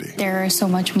community. There is so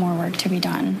much more work to be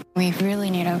done. We really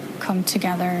need to come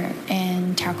together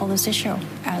and tackle this issue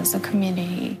as a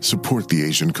community. Support the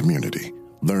Asian community.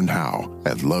 Learn how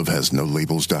at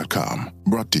lovehasnolabels.com.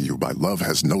 Brought to you by Love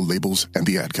Has No Labels and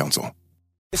the Ad Council.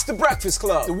 It's The Breakfast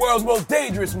Club, the world's most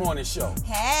dangerous morning show.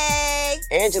 Hey!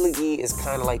 Angela Yee is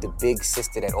kind of like the big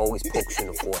sister that always pokes you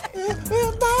in the forehead.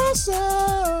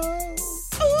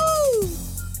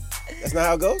 That's not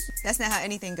how it goes? That's not how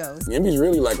anything goes. Yemi's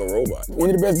really like a robot. One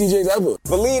of the best DJs ever.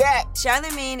 Believe that.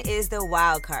 Charlamagne is the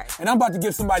wild card. And I'm about to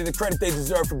give somebody the credit they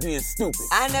deserve for being stupid.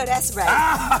 I know that's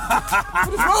right.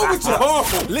 What is wrong with you?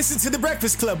 Oh. Listen to The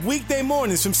Breakfast Club weekday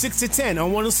mornings from 6 to 10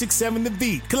 on 106.7 The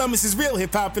Beat. Columbus's real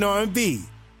hip-hop and R&B.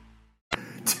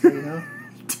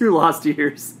 Two lost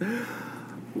years.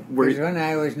 When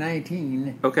I was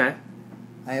 19, Okay.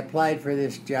 I applied for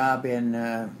this job in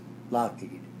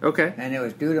Lockheed. Okay. And it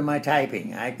was due to my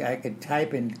typing. I could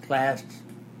type in class.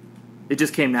 It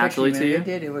just came naturally to you? It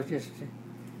did. It was just...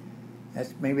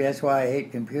 Maybe that's why I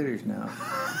hate computers now.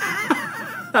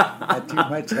 Too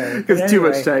much typing. Because too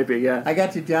much typing, yeah. I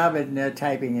got the job in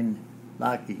typing in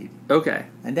Lockheed. Okay.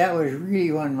 And that was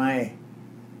really when my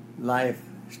life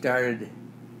started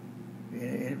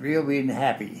real being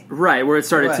happy. Right, where it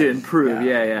started to improve.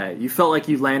 Yeah. You felt like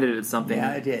you landed at something.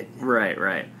 Yeah, I did.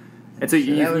 Right. And so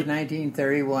that was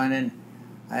 1931, and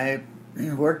I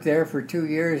worked there for 2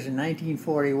 years. In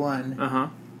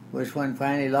 1941 was when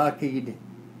finally Lockheed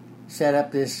set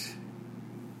up this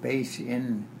base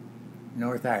in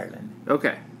North Ireland.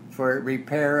 Okay. For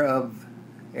repair of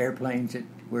airplanes that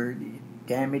were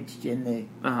damaged in the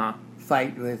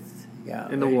fight with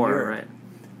in the war, Europe. right?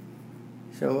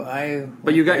 So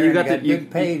But you got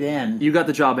good pay then. You got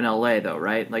the job in L.A. though,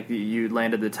 right? Like you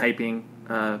landed the typing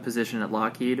position at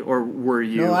Lockheed, or were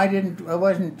you? No, I didn't. I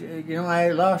wasn't.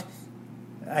 I lost.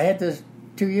 I had this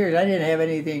 2 years. I didn't have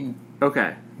anything.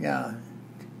 Okay. Yeah.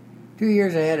 2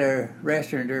 years. I had a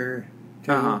restaurant or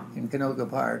two in Canoga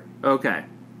Park. Okay.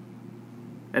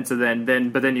 And so then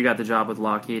you got the job with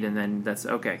Lockheed, and then that's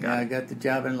okay. Got it. I got the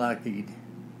job in Lockheed,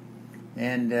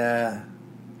 and that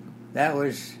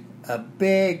was a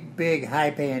big,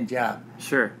 high-paying job.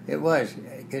 Sure. It was,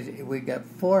 because we got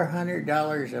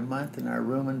 $400 a month in our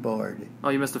room and board. Oh,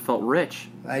 you must have felt rich.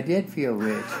 I did feel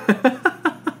rich.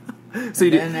 So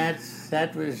you did. And that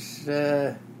was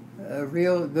a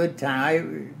real good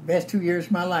time. Best 2 years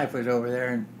of my life was over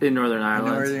there in Northern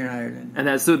Ireland. And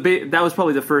that was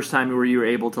probably the first time where you were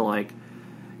able to like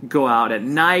go out at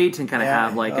night and kind of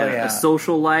have like a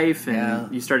social life,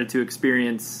 and you started to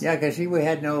experience. Yeah, because we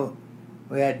had no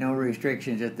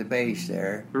restrictions at the base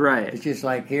there. Right. It's just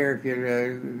like here, if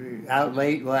you're out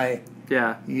late, why?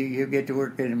 Yeah. You get to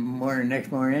work in the morning,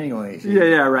 next morning, anyways.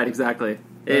 Yeah. Right. Exactly.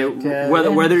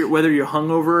 Whether you're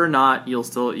hungover or not, you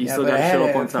still got to show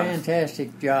up on time. I had a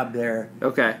fantastic job there.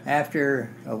 Okay. After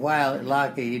a while at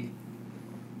Lockheed,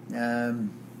 I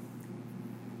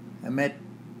met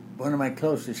one of my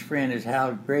closest friends, is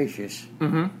Hal Gracious,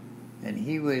 and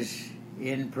he was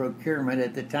in procurement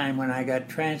at the time when I got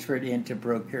transferred into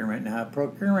procurement. Now,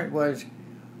 procurement was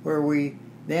where we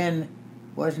then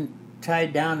wasn't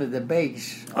tied down to the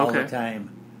base all the time.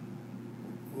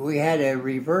 We had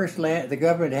the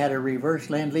government had a reverse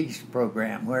land-lease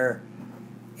program where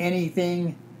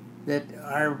anything that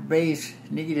our base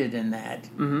needed in that,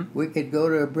 we could go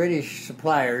to British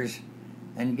suppliers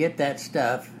and get that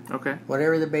stuff. Okay.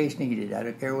 Whatever the base needed. I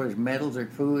don't care what it was, metals or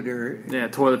food or... Yeah,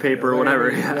 toilet paper or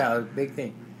whatever. Yeah, it was a big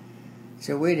thing.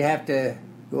 So we'd have to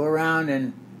go around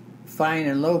and find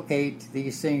and locate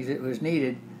these things that was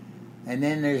needed. And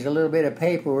then there's a little bit of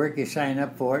paperwork. You sign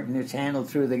up for it, and it's handled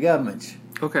through the governments.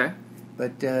 Okay.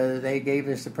 But they gave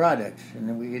us the products, and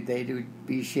then they would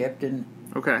be shipped to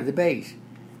the base.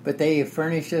 But they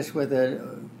furnished us with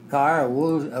a car, a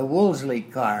Wolseley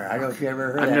car. I don't know if you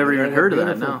ever heard of that. I've never even heard of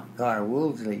that, no. Car,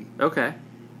 Wolseley. Okay.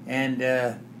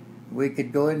 And we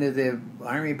could go into the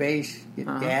Army base, get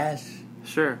gas.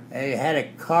 Sure. They had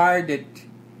a card that, in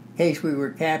case we were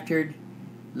captured,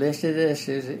 listed us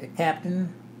as a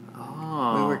captain.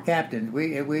 Oh. We were captains.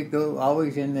 We go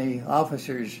always in the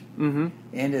officers'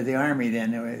 end of the Army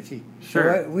then.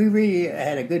 Sure. So we really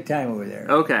had a good time over there.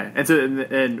 Okay.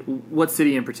 And what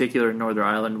city in particular in Northern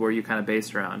Ireland were you kind of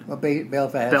based around? Well,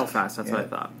 Belfast. Belfast, that's what I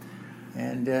thought.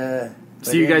 And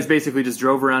so you guys basically just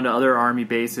drove around to other Army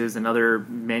bases and other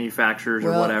manufacturers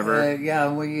or whatever?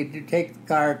 Yeah, you take the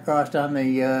car across on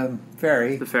the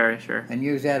ferry. The ferry, sure. And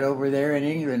use that over there in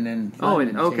England and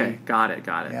London, okay. See? Got it.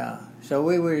 Yeah. So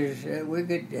we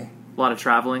could... a lot of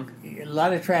traveling? A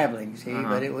lot of traveling, see,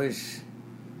 but it was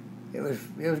it was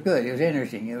good. It was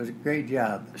interesting. It was a great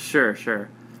job. Sure.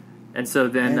 And so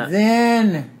then... And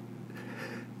then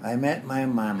I met my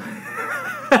mom.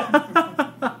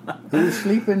 Who's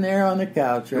sleeping there on the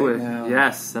couch right now.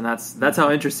 Yes, and that's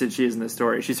how interested she is in this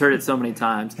story. She's heard it so many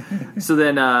times. So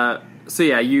then,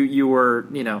 you were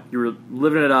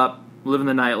living it up, living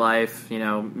the nightlife.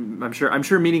 I'm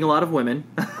sure meeting a lot of women.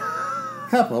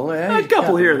 Couple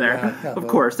here or there. Yeah, of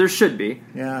course, there should be.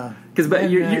 Yeah, because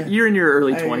you're in your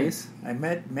early 20s. I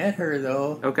met her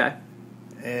though. Okay.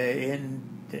 In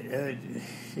the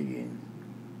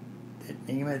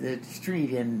name of the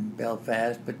street in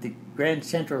Belfast, but the Grand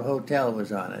Central Hotel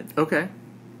was on it. Okay.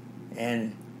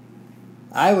 And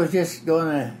I was just going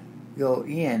to go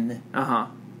in and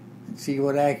see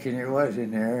what action there was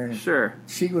in there. Sure.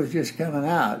 She was just coming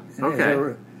out. And okay.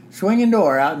 There's a swinging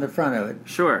door out in the front of it.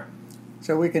 Sure.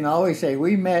 So we can always say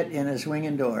we met in a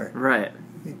swinging door. Right.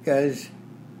 Because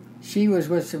she was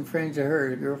with some friends of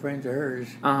hers, girlfriends of hers.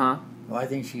 Uh-huh. Well, I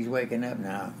think she's waking up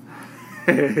now.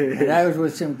 And I was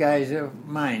with some guys of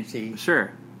mine, see.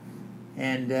 Sure.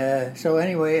 And so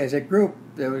anyway, as a group,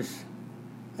 there was,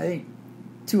 I think,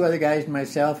 2 other guys and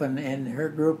myself, and her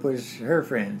group was her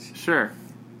friends. Sure.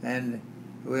 And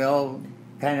we all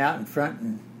kind of out in front,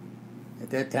 and at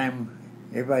that time,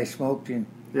 everybody smoked, and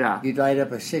you'd light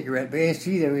up a cigarette. But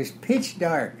it was pitch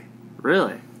dark.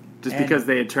 Really? Just because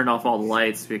they had turned off all the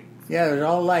lights? Yeah, it was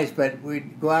all lights, but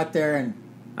we'd go out there and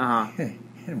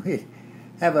and we'd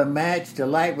have a match to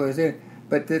light was there,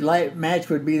 but the light match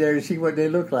would be there to see what they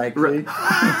look like. Right.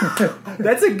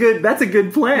 That's a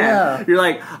good plan. Yeah. You're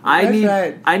like,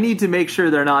 I need to make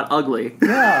sure they're not ugly.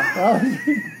 Yeah.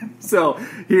 So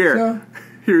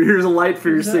here's a light for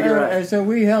your cigarette. So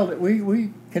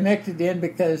we connected in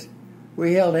because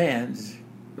we held hands.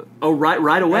 Oh, right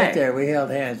away. Right there, we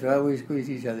held hands. Well, we squeezed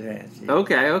each other's hands. See?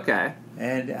 Okay.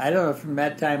 And I don't know, from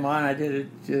that time on, I did it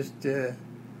just.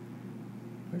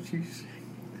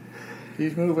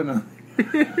 She's moving on.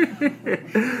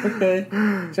 Okay.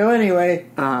 So anyway,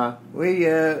 we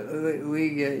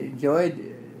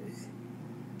enjoyed.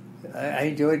 I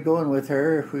enjoyed going with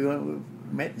her. We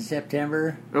met in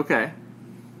September. Okay.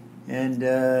 And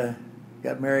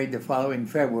got married the following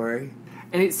February.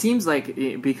 And it seems like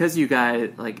because you guys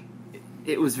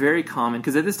it was very common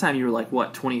because at this time you were like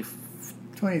what 23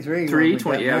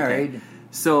 20 yeah, married. Okay.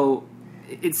 So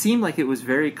it seemed like it was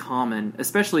very common,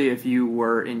 especially if you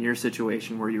were in your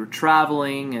situation where you were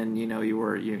traveling and you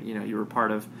were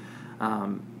part of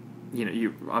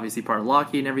you were obviously part of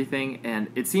Lockheed and everything, and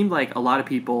it seemed like a lot of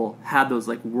people had those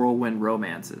like whirlwind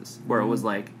romances where it was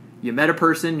like you met a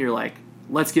person, you're like,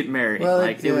 let's get married. Well,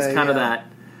 it was kind of that.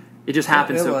 It just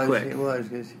happened so quick. It was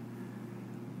because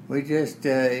we just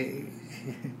that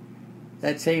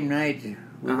same night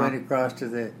we went across to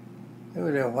there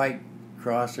was a white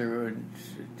crosser,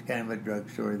 it's kind of a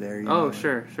drugstore there.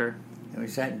 Sure. And we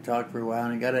sat and talked for a while,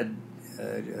 and got a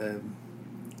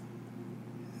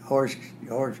horse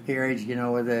carriage,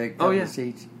 with a couple of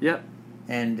seats. Yep.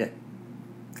 And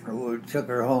we took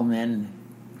her home then.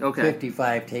 Okay.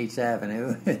 55 Tates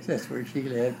Avenue. That's where she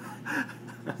lived.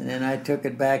 And then I took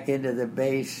it back into the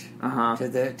base to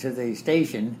the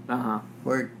station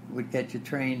where we'd catch a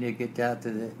train to get out to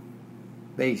the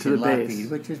base in Lockheed,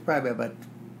 which was probably about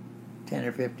 10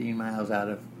 or 15 miles out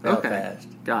of Belfast.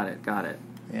 Okay. Got it.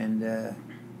 And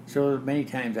so many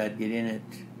times I'd get in at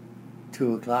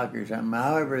 2 o'clock or something.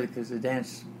 However, because the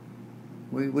dance,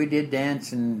 we did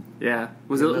dance and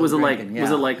was it like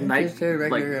night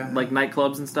regular, like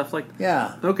nightclubs and stuff like that?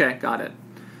 Yeah. Okay, got it.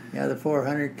 Yeah, the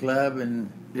 400 Club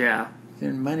and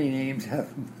money names.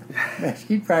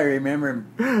 You'd probably remember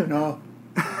them. No.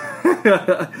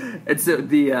 It's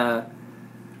the.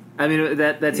 I mean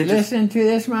that's. You listening to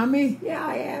this, Mommy? Yeah,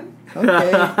 I am.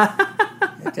 Okay.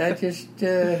 I just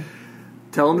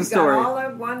tell them the story. Got all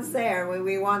the ones there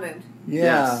we wanted. Yeah,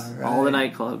 yes, right. all the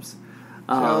nightclubs.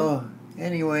 So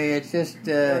anyway, it's just.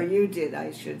 Or you did,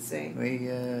 I should say.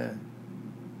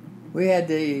 We had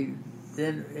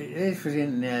this was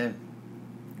in.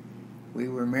 We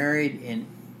were married in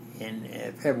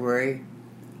February.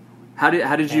 How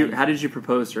did you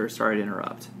propose to her? Sorry to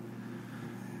interrupt.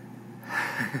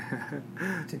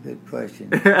 That's a good question.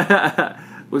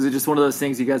 Was it just one of those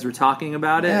things you guys were talking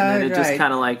about it, and then it just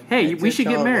kind of like, hey, we should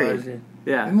get married?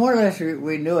 Yeah. And more or less,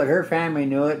 we knew it. Her family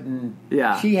knew it, and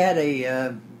she had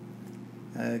a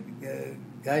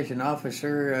guy's an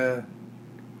officer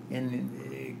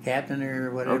in captain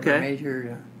or whatever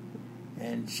major,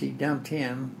 and she dumped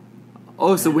him.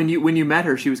 Oh, so when you met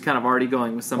her, she was kind of already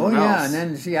going with someone else. Oh yeah, and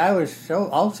then I was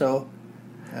also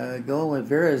going with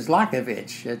Vera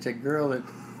Zlakovich. That's a girl that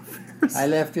I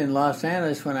left in Los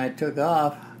Angeles when I took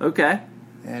off. Okay.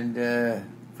 And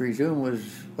presume was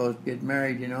supposed to get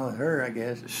married, with her, I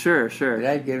guess. Sure. But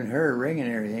I'd given her a ring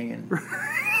and everything.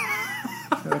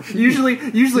 And so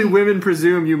usually women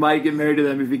presume you might get married to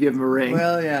them if you give them a ring.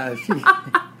 Well, yeah,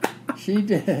 she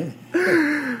did.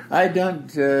 I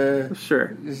dumped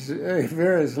sure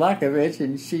Vera Zlakovich,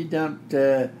 and she dumped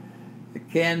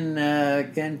Ken.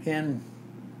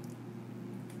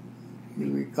 Do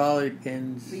you recall it,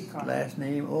 Ken's last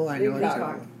name? Oh, I know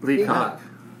it. Leacock.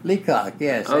 Leacock,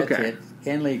 yes, that's it.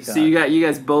 Ken Leacock. So you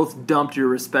guys both dumped your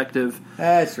respective.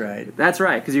 That's right. That's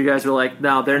right, because you guys were like,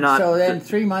 no, they're not. So then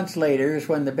 3 months later is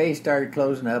when the base started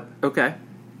closing up. Okay.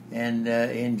 And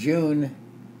in June,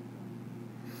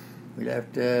 we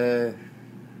left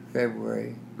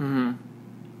February. Mm-hmm.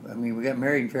 I mean, we got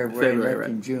married in February and left right.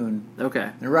 in June.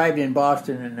 Okay. And arrived in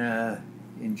Boston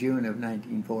in June of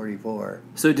 1944.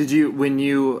 So did you, when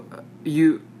you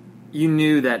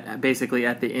knew that basically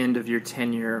at the end of your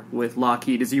tenure with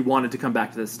Lockheed is you wanted to come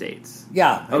back to the States?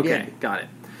 Yeah, I okay, did. Got it.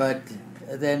 But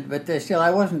still,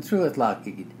 I wasn't through with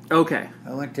Lockheed. Okay.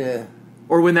 I went to...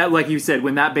 Or when that, like you said,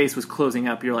 when that base was closing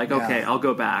up, you're like, okay, Yeah. I'll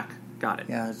go back. Got it.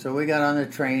 Yeah, so we got on the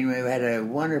train. We had a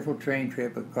wonderful train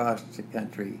trip across the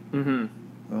country. Mm-hmm.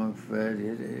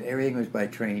 Everything was by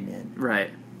train then.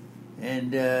 Right.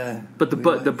 And but the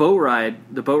boat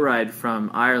ride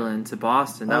from Ireland to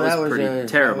Boston, that was pretty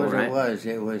terrible, right?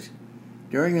 It was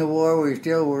during the war. We were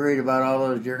still worried about all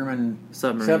those German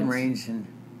submarines and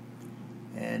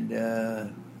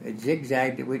it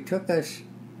zigzagged. It took us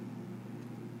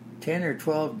 10 or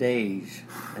 12 days.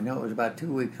 I know it was about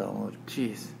 2 weeks almost.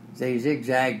 Jeez. They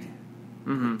zigzagged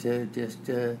to just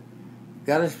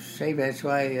got us safe. That's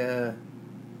why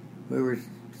we were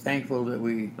thankful that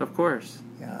we. Of course.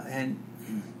 Yeah,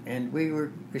 and we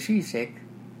were seasick,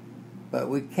 but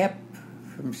we kept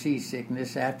from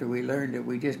seasickness after we learned it.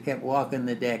 We just kept walking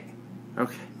the deck.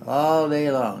 Okay. All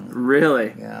day long.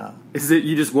 Really? Yeah. Is it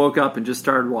you just woke up and just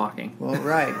started walking? Well,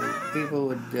 right. People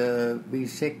would be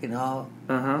sick and all,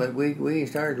 but we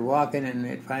started walking, and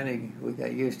it finally we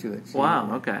got used to it. So,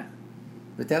 wow. Okay.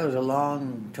 But that was a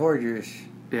long, torturous.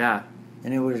 Yeah.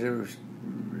 And it was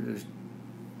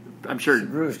I'm sure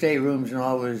staterooms and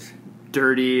all was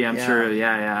dirty. I'm sure.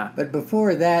 Yeah. But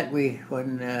before that,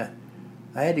 when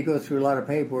I had to go through a lot of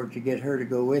paperwork to get her to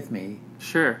go with me.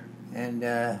 Sure. And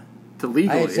legally,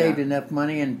 I had saved enough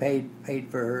money and paid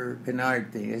for her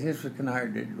canard thing. This was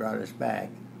canard that brought us back.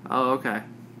 Oh, okay.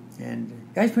 And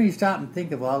guys, when you stop and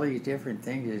think of all these different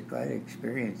things, it's quite an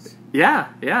experience. Yeah.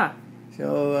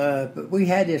 So, but we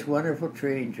had this wonderful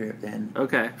train trip then.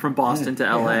 Okay, from Boston to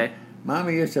L.A.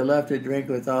 Mama used to love to drink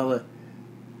with all the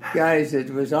guys that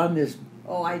was on this.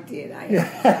 Oh, I did. I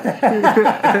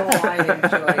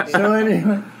enjoyed it. So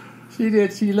anyway, she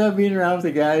did. She loved being around with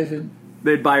the guys, and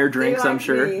they'd buy her drinks. I'm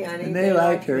sure, and they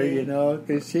liked her,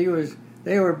 because she was.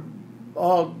 They were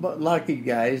all lucky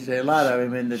guys. A lot of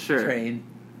them in the train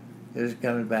that was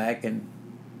coming back, and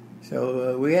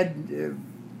so we had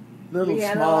little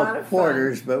small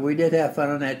quarters, but we did have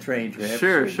fun on that train trip.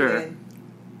 Sure.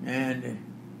 And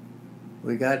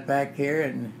we got back here,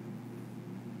 and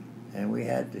we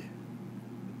had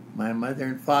my mother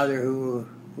and father, who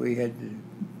we had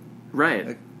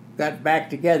got back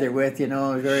together with,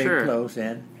 was very close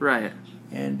then. Right.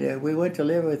 And we went to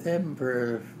live with them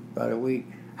for about a week.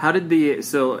 How did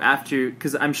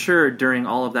because I'm sure during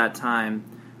all of that time,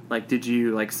 like, did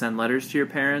you send letters to your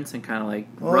parents and kind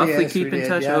of roughly keep in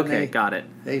touch? Yeah, okay, got it.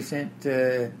 They sent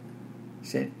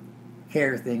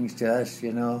care things to us,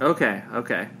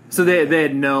 Okay. So they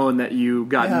had known that you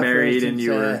got married, instance, and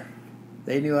you were.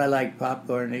 They knew I liked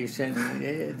popcorn. They sent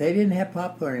me. They didn't have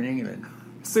popcorn in England.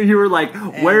 So you were like,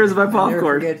 "Where's my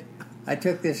popcorn?" I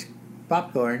took this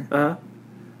popcorn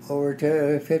over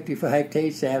to 55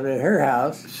 Tate's Avenue at her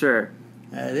house. Sure.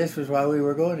 This was while we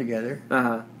were going together.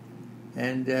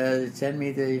 And they sent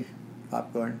me the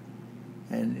popcorn,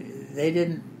 and they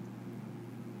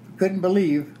couldn't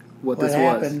believe what this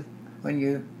happened when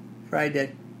you fried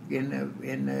that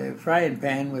in a frying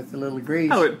pan with a little grease.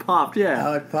 How it popped, yeah.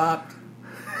 How it popped.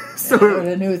 So it was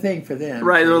a new thing for them.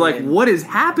 Right, they're like, what is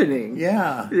happening?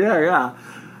 Yeah. Yeah.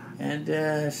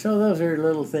 And so those are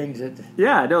little things that...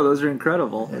 Yeah, no, those are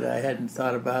incredible. That I hadn't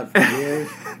thought about for years.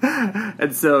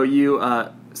 And so you,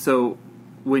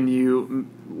 when you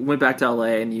went back to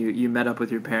LA and you met up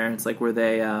with your parents, were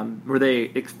they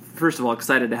first of all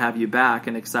excited to have you back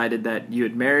and excited that you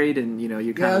had married and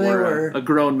you kind of were a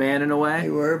grown man in a way? They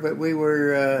were, but we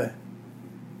were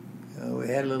we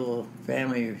had a little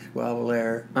family squabble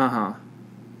there.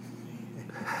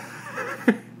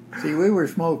 See, we were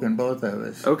smoking, both of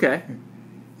us. Okay.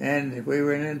 And we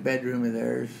were in a bedroom of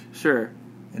theirs. Sure.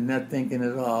 And not thinking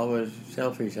at all, was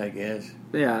selfish, I guess.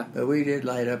 Yeah. But we did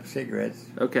light up cigarettes.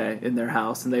 Okay, in their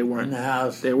house, and they weren't. In the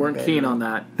house. They weren't keen on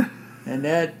that. And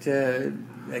that,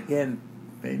 again,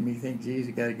 made me think, geez,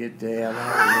 you got to get the hell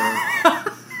out of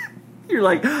here. You're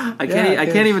like, I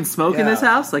can't even smoke in this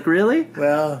house? Like, really?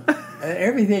 Well,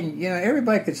 everything,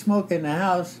 everybody could smoke in the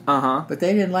house. Uh-huh. But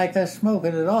they didn't like us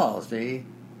smoking at all, see?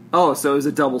 Oh, so it was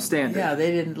a double standard. Yeah,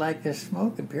 they didn't like us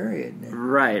smoking, period.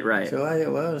 Right. So I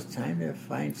thought, well, it's time to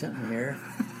find something here.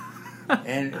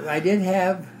 And I did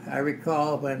have, I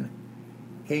recall when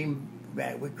came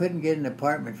back, we couldn't get an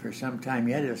apartment for some time.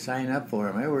 You had to sign up for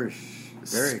them. They were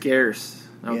very scarce.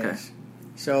 Okay. Yes.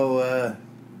 So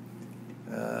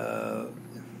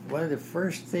one of the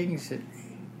first things that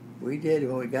we did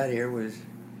when we got here was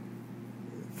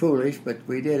foolish, but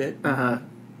we did it. Uh-huh.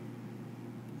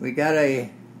 We got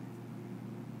a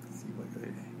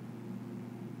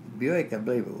Buick, I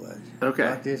believe it was. Okay.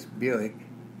 Got this Buick,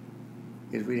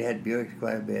 because we had Buicks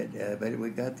quite a bit, but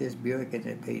we got this Buick and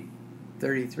it paid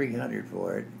 $3,300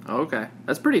 for it. Okay.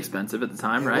 That's pretty expensive at the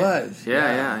time, right? It was.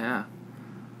 Yeah.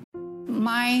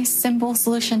 My simple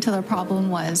solution to the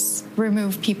problem was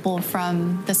remove people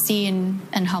from the scene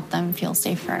and help them feel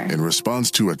safer. In response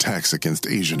to attacks against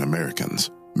Asian Americans,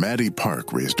 Maddie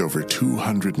Park raised over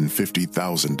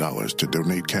 $250,000 to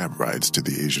donate cab rides to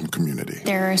the Asian community.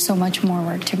 There is so much more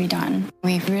work to be done.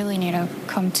 We really need to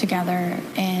come together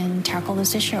and tackle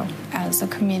this issue as a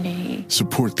community.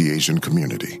 Support the Asian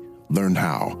community. Learn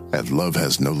how at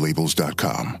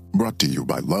lovehasnolabels.com. Brought to you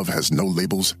by Love Has No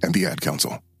Labels and the Ad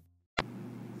Council.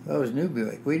 That was New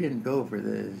Buick. We didn't go for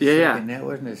the second. That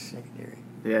wasn't a secondary.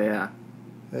 Yeah.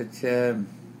 But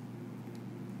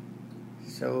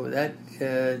so that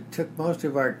took most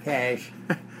of our cash.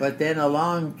 But then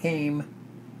along came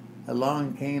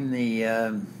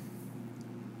the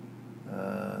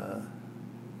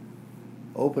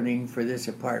opening for this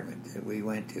apartment that we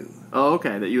went to. Oh,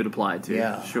 okay, that you had applied to.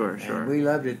 Yeah. Sure. And we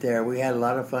loved it there. We had a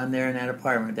lot of fun there in that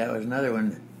apartment. That was another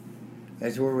one.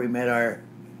 That's where we met a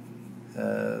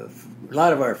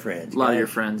lot of our friends. A lot of your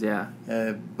friends, yeah.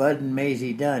 Bud and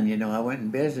Maisie Dunn. I went in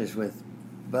business with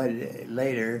Bud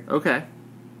later. Okay.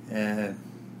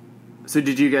 So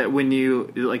did you guys, once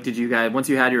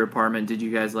you had your apartment, did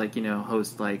you guys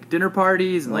host dinner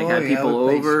parties and have people we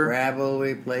played over? Scrabble,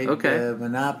 we played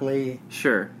Monopoly.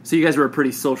 Sure. So you guys were a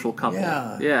pretty social couple.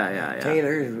 Yeah.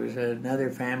 Taylor's was another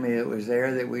family that was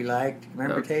there that we liked.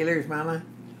 Remember Taylor's, Mama?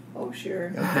 Oh,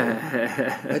 sure.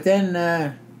 Okay. But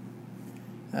then,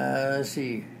 let's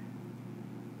see.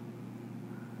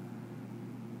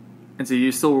 And so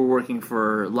you still were working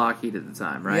for Lockheed at the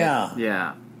time, right?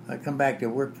 Yeah. I come back to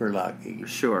work for Lockheed.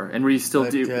 Sure. And were you still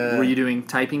were you doing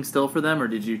typing still for them, or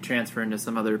did you transfer into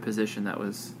some other position that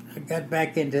was? I got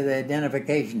back into the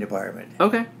identification department.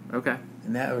 Okay.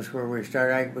 And that was where we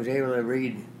started. I was able to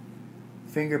read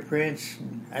fingerprints.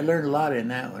 I learned a lot in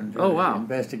that one. Oh, wow.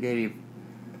 Investigative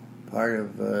part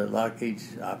of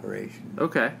Lockheed's operation.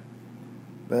 Okay.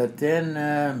 But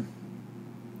then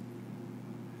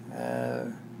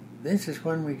this is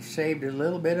when we saved a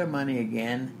little bit of money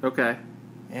again. Okay.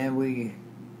 And we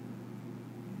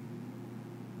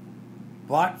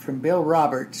bought from Bill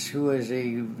Roberts, who was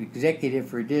a executive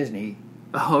for Disney.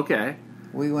 Oh, okay.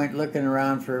 We went looking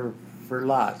around for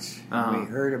lots. Uh-huh. And we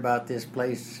heard about this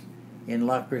place in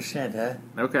La Crescenta.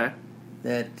 Okay.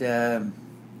 That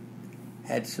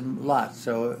had some lots.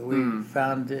 So we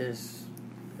found this.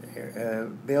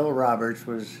 Bill Roberts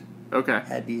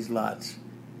had these lots.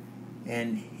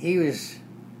 And he was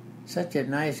such a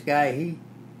nice guy. He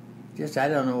just, I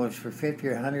don't know, it was for $50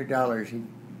 or $100.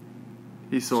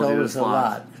 He sold us a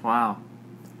lot. Wow.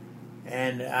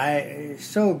 And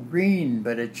so green,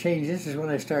 but it changed. This is when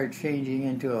I started changing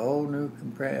into a whole new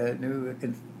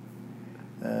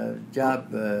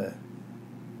job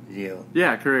deal.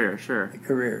 Yeah, career, sure.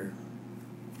 Career.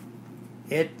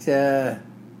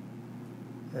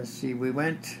 Let's see, we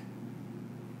went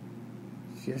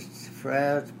just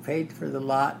paid for the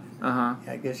lot. Uh-huh.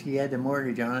 I guess he had the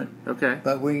mortgage on it. Okay.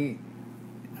 But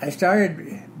I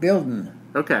started building.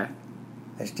 Okay.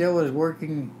 I still was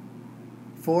working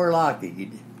for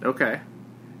Lockheed. Okay.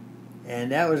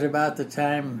 And that was about the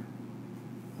time.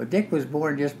 Well, Dick was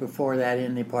born just before that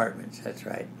in the apartments. That's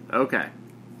right. Okay.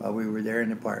 While we were there in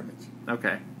the apartments.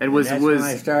 Okay. And that's when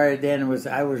I started. Then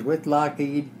I was with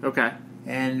Lockheed. Okay.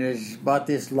 And bought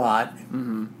this lot.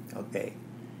 Mm-hmm. Okay.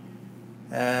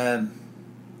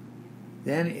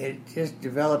 Then it just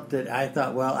developed that I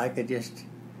thought, well, I could just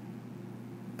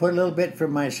put a little bit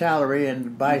from my salary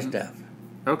and buy stuff.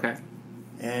 Okay.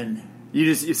 And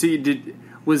you did.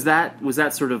 Was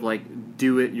that sort of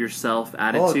do-it-yourself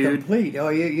attitude. Oh, complete. Oh,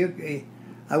 you.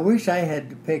 I wish I had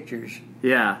the pictures.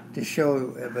 Yeah. To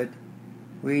show, but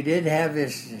we did have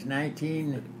this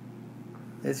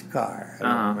car. I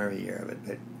don't remember the year of it,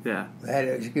 but yeah, I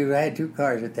had 2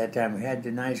 cars at that time. We had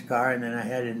the nice car, and then I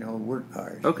had an old work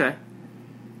car. Okay.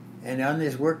 And on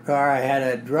this work car, I had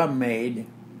a drum made.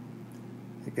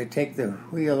 I could take the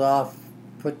wheel off,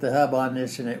 put the hub on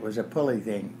this, and it was a pulley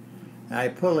thing.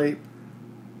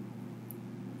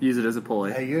 Use it as a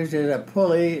pulley. I used it as a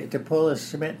pulley to pull a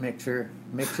cement mixer,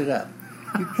 mix it up.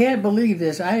 You can't believe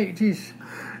this.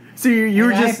 So you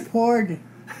were just... I poured...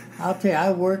 I'll tell you,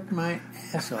 I worked my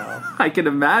ass off. I can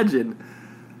imagine.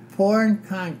 Pouring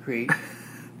concrete,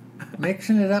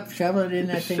 mixing it up, shoveling it in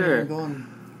that thing, and going...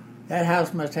 That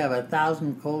house must have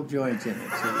 1,000 cold joints in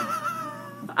it, see?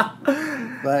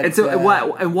 But, and so,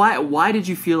 why did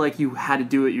you feel like you had to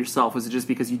do it yourself? Was it just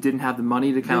because you didn't have the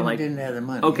money to kind of like... Didn't have the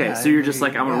money. Okay, so you're just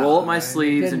like, I'm going to roll up my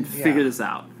sleeves and figure this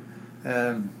out.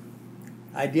 I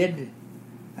did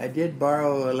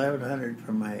borrow $1,100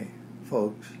 from my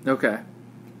folks. Okay.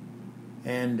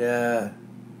 And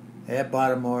that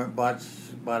bought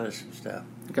us some stuff.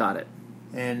 Got it.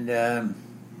 And I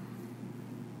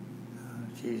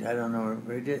don't know what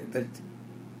we did, but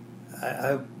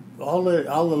all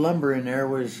the lumber in there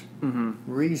was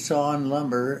resawn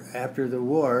lumber after the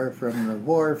war from the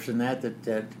wharfs and that they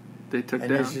took and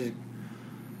down. This is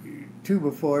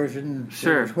 2x4s and it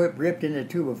was ripped into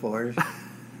 2x4s.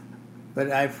 But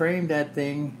I framed that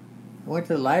thing. I went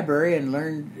to the library and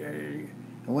learned.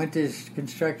 I went to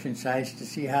construction sites to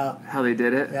see how they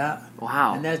did it. Yeah.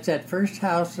 Wow. And that's that first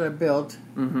house I built.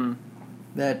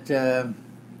 That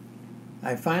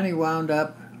I finally wound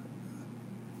up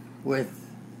with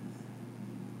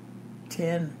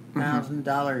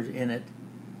 $10,000 in it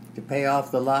to pay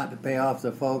off the lot, to pay off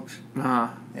the folks,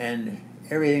 and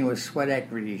everything was sweat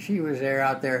equity. She was there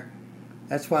out there.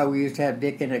 That's why we used to have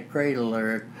Dick in a cradle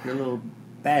or a little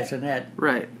bassinet.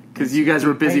 Right, because you guys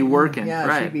were busy working. Yeah,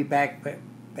 right. She'd be back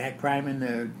priming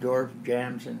the door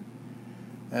jams, and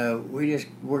we just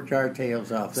worked our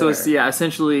tails off So, there.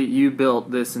 essentially you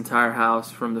built this entire house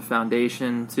from the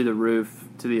foundation to the roof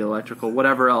to the electrical,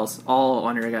 whatever else, all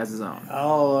on your guys' own.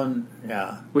 All on,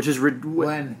 yeah. Which is it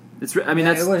was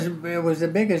the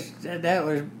biggest.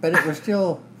 But it was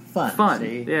still fun.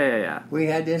 See? Yeah. We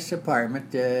had this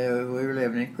apartment. We were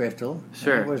living in Crystal.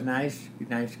 Sure. It was nice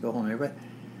to go home there. But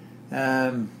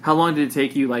how long did it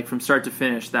take you, like from start to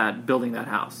finish, building that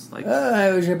house? Like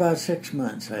it was about 6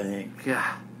 months, I think.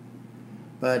 Yeah.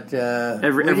 But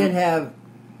we did have.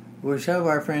 Well, some of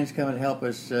our friends come and help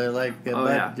us, Don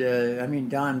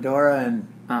Dora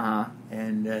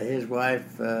and his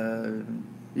wife.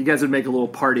 You guys would make a little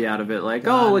party out of it, like,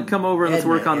 come over and let's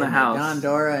work on the house. Don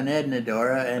Dora and Edna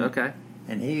Dora, and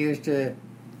and he used to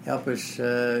help us.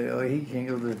 He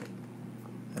jingled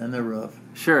on the roof.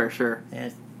 Sure.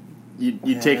 And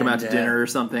you'd take him out to dinner or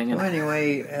something. Well,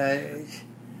 anyway,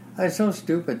 I was so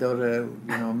stupid though to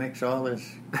mix all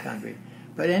this concrete.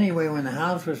 But anyway, when the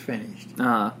house was finished,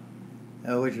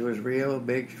 which was a real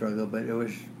big struggle, but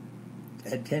it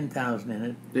had $10,000 in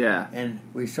it. Yeah. And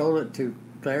we sold it to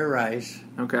Claire Rice.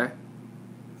 Okay.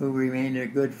 Who remained a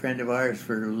good friend of ours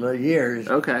for years.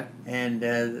 Okay. And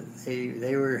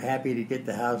they were happy to get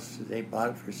the house. They bought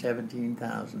it for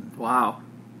 $17,000. Wow.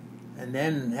 And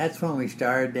then that's when we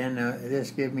started. Then this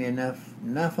gave me enough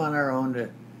on our own to.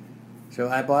 So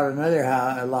I bought another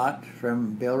a lot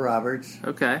from Bill Roberts.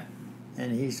 Okay.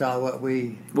 And he saw what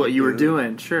you were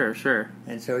doing. Sure.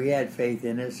 And so he had faith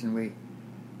in us, and we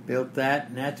built that.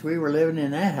 And we were living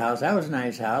in that house. That was a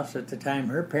nice house at the time.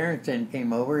 Her parents then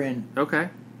came over in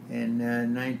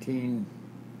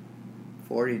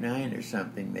 1949 or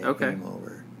something. They came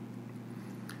over.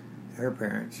 Her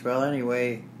parents. Well,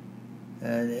 anyway,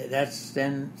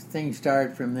 then things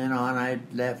started from then on. I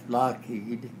left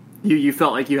Lockheed. You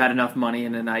felt like you had enough money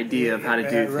and an idea of how to do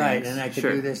things. Right, and I could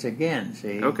do this again,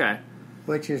 see? Okay.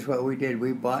 Which is what we did.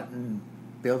 We bought and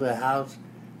built a house,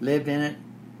 lived in it,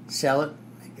 sell it,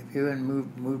 make a few, and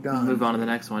moved on. Move on to the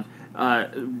next one.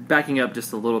 Backing up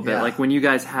just a little bit, like when you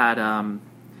guys had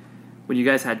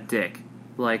Dick,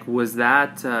 like was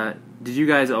that? Did you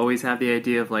guys always have the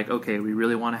idea of like, okay, we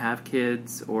really want to have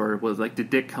kids, or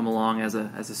did Dick come along as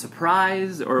a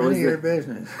surprise, or was it your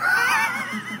business?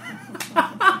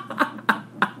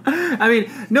 I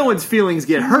mean, no one's feelings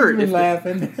get hurt.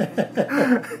 Laughing.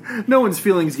 No one's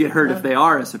feelings get hurt if they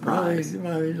are a surprise.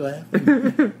 Mommy's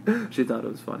laughing. She thought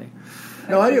it was funny.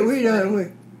 No, I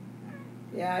did.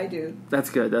 Yeah, I do.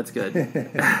 That's good.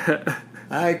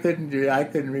 I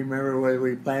couldn't remember whether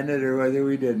we planned it or whether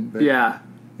we didn't. But yeah.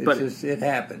 It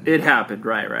happened. It happened,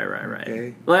 right.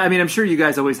 Okay. Well, I mean, I'm sure you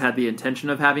guys always had the intention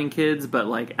of having kids, but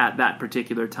like at that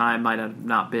particular time might have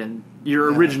not been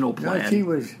your original plan. No, she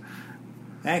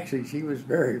was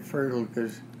very fertile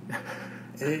because.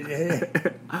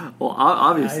 Well,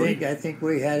 obviously. I think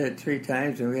we had it 3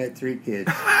 times and we had 3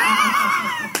 kids.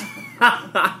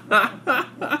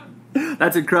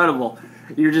 That's incredible.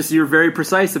 You're very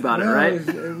precise about it, right?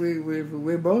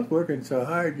 We're both working so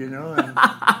hard, and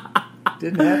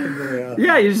didn't happen very often.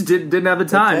 Yeah, you just didn't have the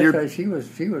time. That's why she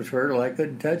was fertile. I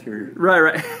couldn't touch her.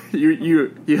 Right.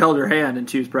 You held her hand and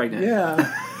she was pregnant.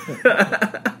 Yeah.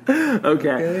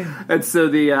 Okay. And so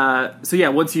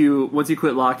once you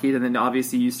quit Lockheed, and then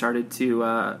obviously you started to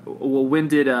when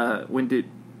did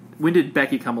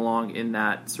Becky come along in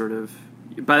that sort of?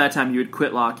 By that time you had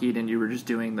quit Lockheed and you were just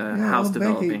doing the house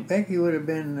developing. Becky would have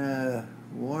been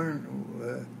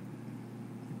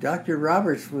Dr.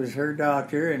 Roberts was her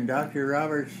doctor, and Dr.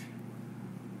 Roberts.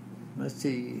 Let's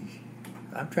see.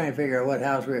 I'm trying to figure out what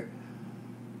house we're.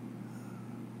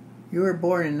 You were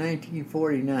born in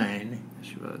 1949.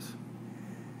 She was.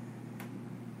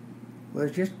 Well,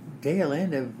 it's just tail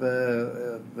end of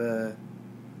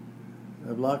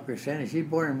La Crescenta. She's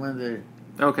born in one of the.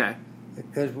 Okay.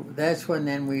 Because that's when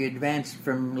then we advanced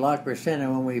from La Crescenta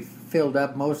when we filled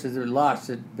up most of the lots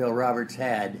that Bill Roberts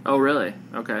had. Oh, really?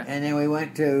 Okay. And then we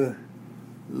went to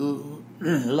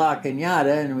La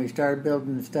Cañada and we started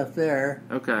building stuff there.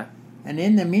 Okay. And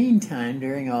in the meantime,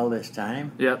 during all this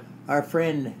time, yep, our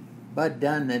friend Bud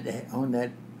Dunn that owned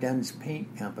that Dunn's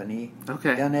Paint Company.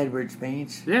 Okay. Dunn Edwards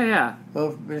Paints. Yeah.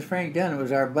 Well, it was Frank Dunn. It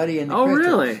was our buddy in the Oh, Crystals.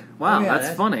 really? Wow,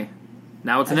 that's funny.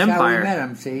 Now it's an empire. That's how we met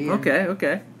him, see.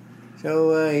 Okay.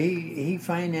 So he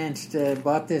financed,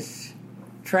 bought this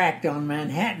tract on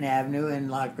Manhattan Avenue in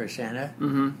La Crescenta.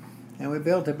 Mm-hmm. And we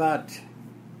built about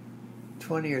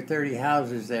 20 or 30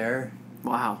 houses there.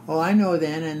 Wow. Oh, I know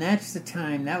then, and that's the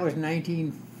time. That was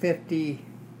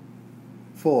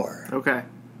 1954. Okay.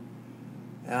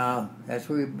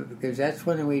 Because that's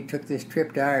when we took this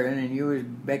trip to Ireland,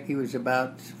 and Becky was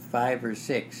about 5 or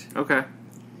 6. Okay.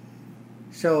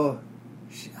 So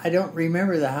I don't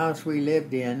remember the house we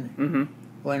lived in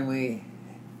when we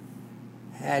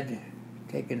had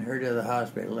taken her to the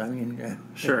hospital. I mean,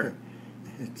 sure.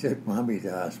 It took Mommy to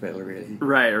the hospital, really.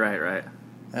 Right.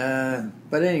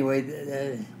 But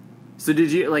anyway. So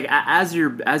did you, like, as your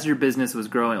business was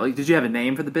growing, like, did you have a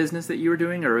name for the business that you were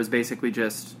doing, or it was basically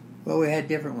just? Well, we had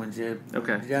different ones.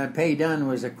 Okay. Pay Dunn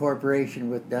was a corporation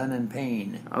with Dunn and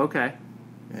Payne. Okay.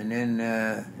 And then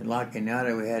in La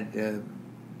Cañada we had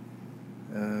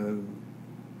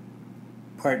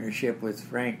partnership with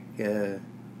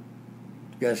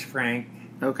Gus Frank.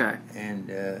 Okay. And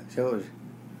so it was.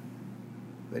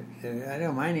 But I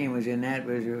know my name was in that.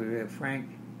 Was Frank?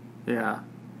 Yeah.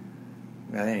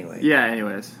 Well, anyway. Yeah.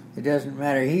 Anyways. It doesn't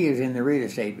matter. He is in the real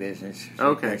estate business. So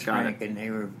okay, got Frank, it. And they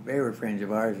were friends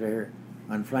of ours there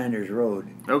on Flanders Road.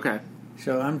 Okay.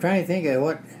 So I'm trying to think of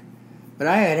what, but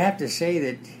I'd have to say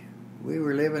that we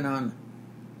were living on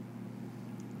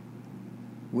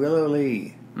Willow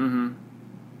Lee. Mm-hmm.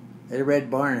 At a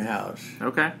Red Barn House.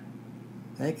 Okay. I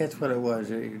think that's what it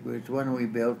was. It was one we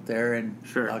built there in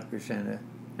La Crescenta.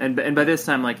 And by this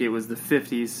time, like, it was the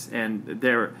 50s, and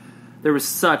there was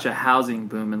such a housing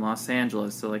boom in Los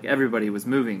Angeles, so, like, everybody was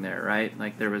moving there, right?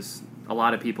 Like, there was a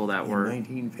lot of people that were...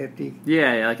 1950?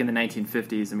 Yeah, like in the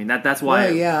 1950s. I mean, that's why...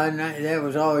 Well, yeah, and that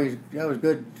was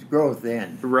good growth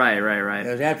then. Right.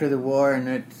 It was after the war,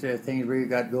 and things really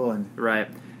got going. Right.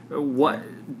 What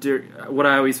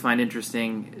I always find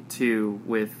interesting, too,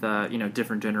 with,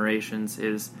 different generations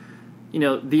is,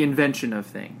 the invention of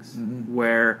things,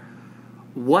 where...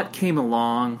 What came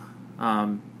along,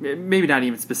 maybe not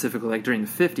even specifically like during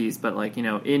the 50s, but like,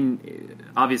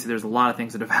 obviously there's a lot of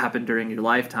things that have happened during your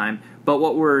lifetime, but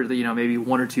what were the, maybe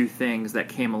 1 or 2 things that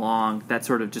came along that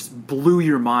sort of just blew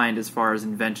your mind as far as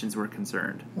inventions were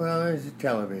concerned? Well, there's a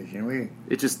television. We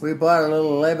bought a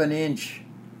little 11-inch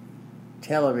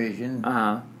television,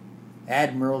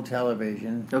 Admiral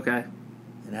television. Okay.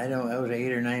 And that was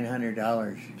 $800 or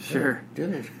 $900. Sure. To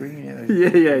the screen. It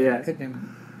was, yeah.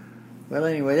 Well,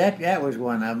 anyway, that was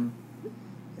one of them.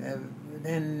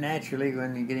 Then naturally,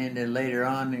 when you get into later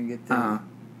on and get the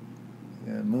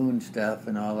moon stuff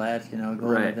and all that, going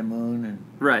to the moon, and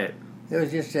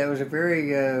it was a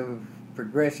very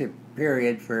progressive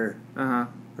period for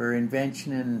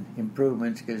invention and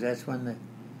improvements, because that's when the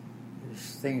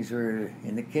things were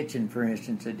in the kitchen, for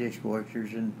instance, the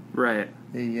dishwashers and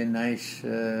the nice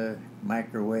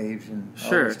microwaves and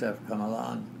all that stuff come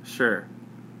along. Sure,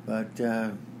 but.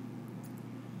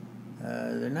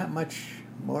 There's not much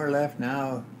more left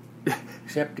now.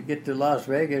 except to get to Las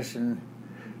Vegas. And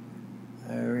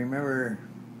I remember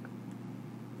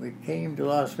we came to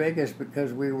Las Vegas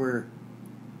because we were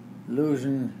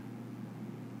losing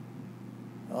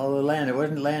all the land. There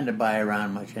wasn't land to buy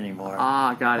around much anymore.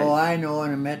 Ah, got it. Oh, I know,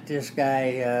 and I met this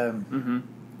guy,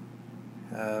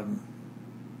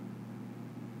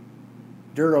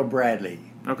 Durrell Bradley.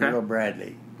 Okay. Durrell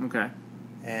Bradley. Okay.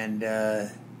 And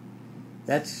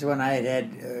that's when I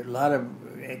had a lot of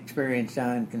experience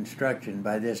on construction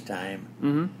by this time.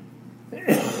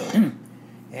 Mm-hmm.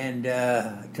 And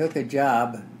took a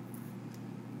job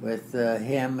with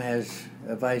him as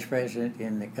a vice president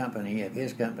in the company, of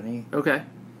his company. Okay.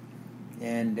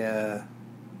 And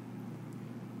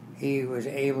he was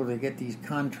able to get these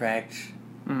contracts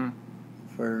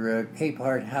for Cape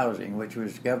Heart housing, which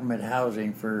was government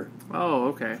housing for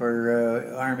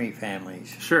for Army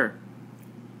families. Sure.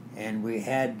 And we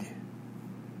had,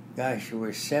 gosh, there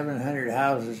were 700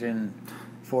 houses in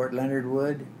Fort Leonard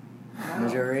Wood,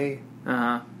 Missouri.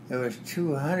 Uh-huh. There was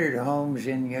 200 homes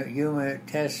in Yuma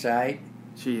test site.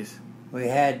 Jeez. We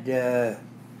had,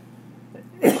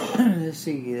 let's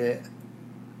see,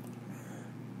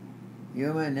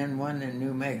 Yuma, and then one in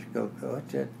New Mexico.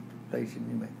 What's that place in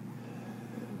New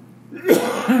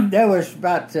Mexico? That was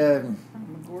about...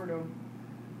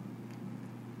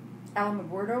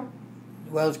 Alamogordo?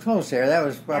 Well, it's close there. That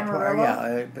was about...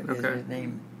 Amarillo? but his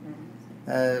name...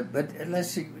 but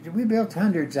let's see, we built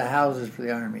hundreds of houses for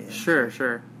the Army. Sure.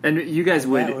 And you guys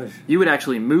would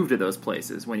actually move to those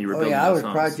places when you were building I those was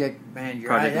homes. project manager.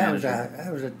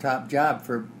 That was a top job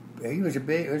for... It was a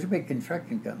big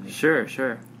construction company. Sure.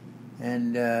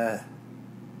 And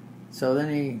so then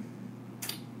he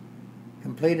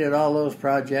completed all those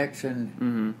projects, and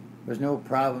there was no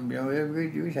problem.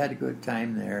 We had a good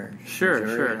time there. Sure.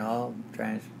 And all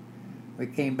we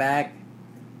came back.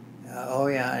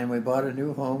 And we bought a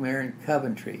new home there in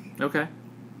Coventry. Okay.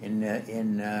 In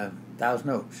Thousand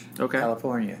Oaks, okay,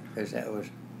 California, because that was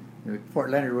Fort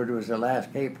Leonard Wood was the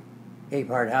last Cape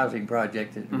Heart housing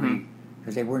project that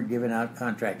because they weren't giving out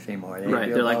contracts anymore.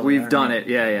 They're like, we've done it.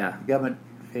 Yeah. The government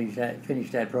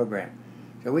finished that program.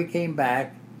 So we came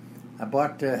back. I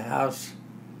bought a house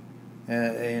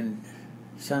in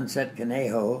Sunset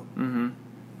Conejo,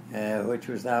 which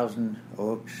was Thousand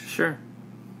Oaks. Sure.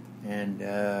 And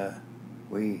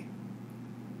we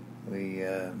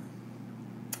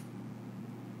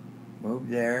moved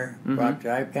there.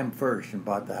 I came first and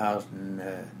bought the house, and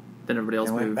then everybody else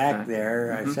went moved back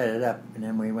there. I set it up, and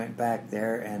then we went back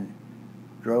there and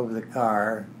drove the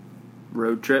car.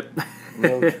 Road trip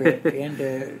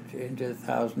into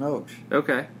Thousand Oaks.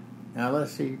 Okay. Now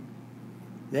let's see.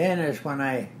 Then is when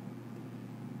I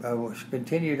was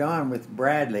continued on with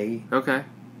Bradley. Okay.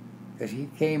 Because he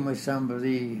came with some of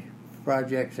the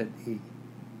projects that he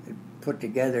had put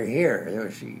together here. There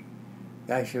was,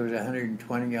 there was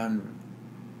 120 on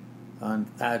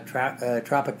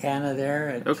Tropicana there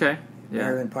at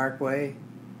Maryland Parkway.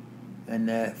 And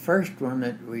the first one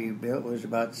that we built was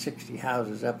about 60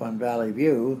 houses up on Valley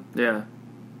View. Yeah.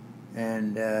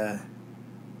 And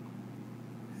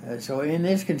so in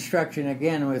this construction,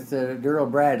 again, with Durrell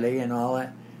Bradley and all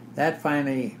that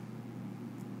finally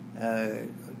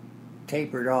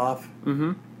tapered off.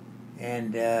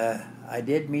 And I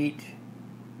did meet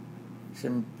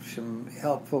some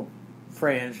helpful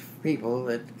friends, people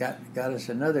that got us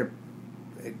another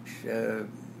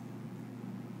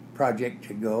project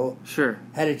to go. Sure.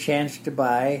 Had a chance to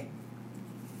buy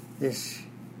this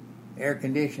air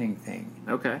conditioning thing.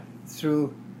 Okay.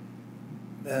 Through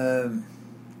the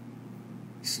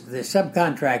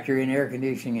subcontractor in air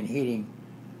conditioning and heating,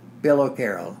 Bill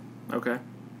O'Carroll. Okay.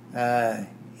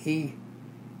 He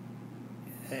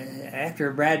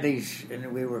after Bradley's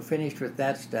and we were finished with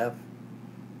that stuff,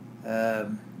 I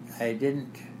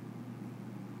didn't.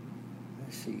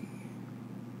 Let's see.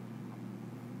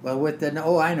 Well, with the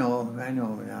I know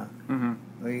now.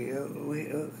 We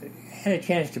had a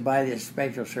chance to buy this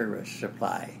special service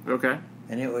supply. Okay.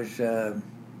 And it was.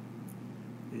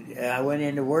 I went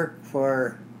into work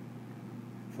for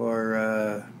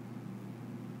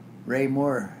Ray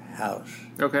Morehouse.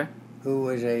 Okay. Who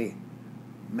was a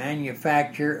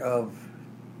manufacturer of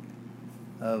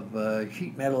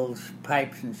sheet metals,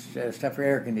 pipes, and stuff for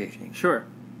air conditioning. Sure.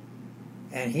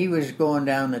 And he was going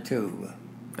down the tube.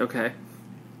 Okay.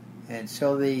 And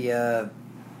so the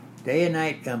Day and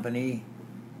Night Company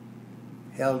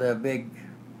held a big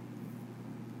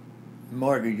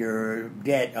mortgage or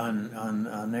debt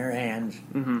on their hands.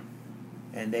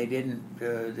 And they didn't.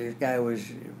 This guy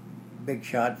was a big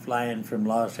shot flying from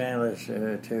Los Angeles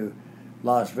to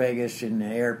Las Vegas in the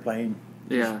airplane.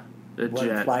 Yeah, a one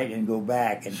jet flight and go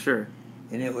back. And, sure.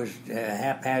 and it was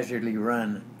haphazardly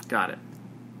run. Got it.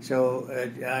 So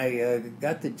I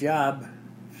got the job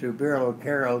through Beryl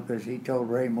O'Carroll because he told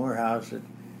Ray Morehouse that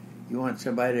you want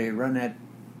somebody to run that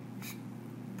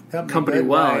company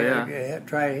well, yeah.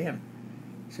 Try him.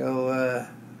 So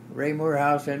Ray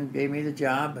Morehouse then gave me the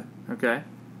job. Okay.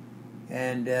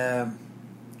 And I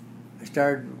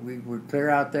started, we were clear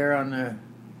out there on the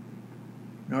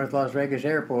North Las Vegas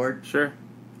airport. Sure.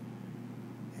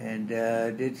 And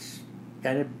did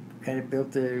kind of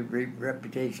built the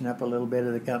reputation up a little bit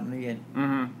of the company.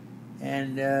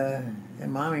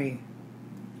 And Mommy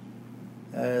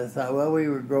thought, well, we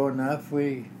were growing enough,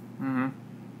 we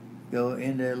go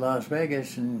into Las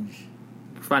Vegas and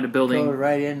find a building. Go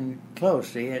right in close,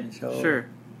 see, and so sure.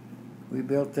 We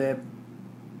built the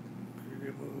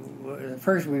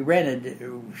first we rented.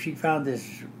 She found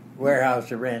this warehouse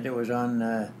to rent. It was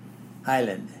on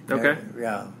Highland. Okay.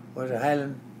 Yeah, was it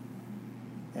Highland?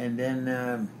 And then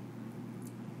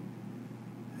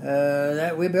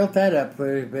that we built that up.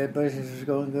 Business was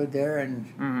going good there,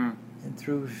 and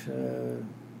through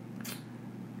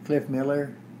Cliff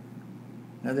Miller,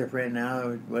 another friend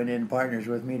now, went in partners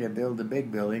with me to build the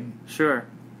big building. Sure.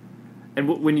 And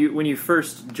when you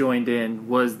first joined in,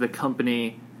 was the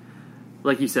company,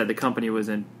 like you said, the company was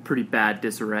in pretty bad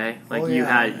disarray? Like we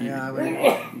built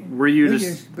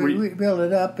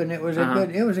it up, and it was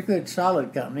a good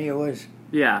solid company. It was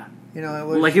it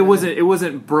was like it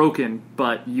wasn't broken,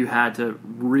 but you had to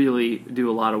really do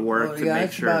a lot of work to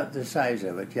make sure. About the size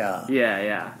of it, yeah.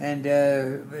 Yeah. And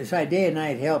besides, day and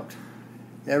night helped.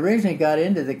 They originally got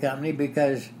into the company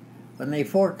because when they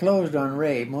foreclosed on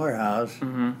Ray Morehouse,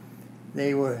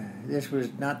 this was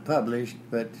not published,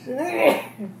 but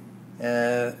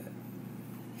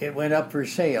it went up for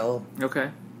sale. Okay.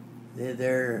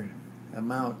 Their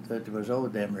amount that was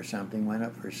owed them or something went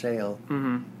up for sale.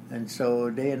 And so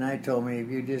Day and Night told me, if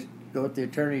you just go at the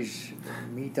attorneys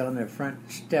meet on the front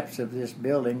steps of this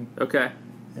building, okay,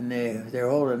 and they're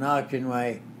holding an auction,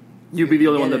 why you'd be the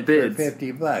only one that bids for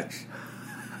 $50.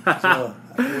 So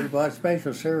we bought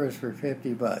special service for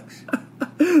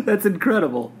 $50. That's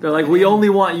incredible. They're like, we only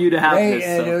want you to have this.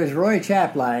 And it was Roy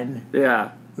Chapline,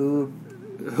 who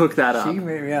hooked that up.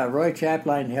 Roy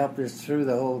Chapline helped us through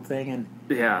the whole thing,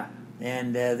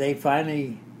 and they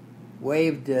finally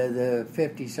waived the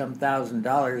 $50-some thousand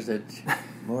that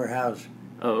Morehouse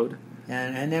owed,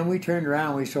 and then we turned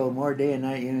around. We sold more day and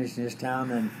night units in this town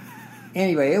than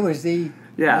anyway. It was the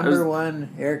number one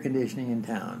air conditioning in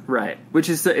town, right? Which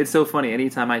is it's so funny.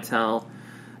 Anytime I tell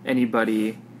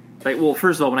anybody, like, well,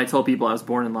 first of all, when I tell people I was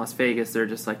born in Las Vegas, they're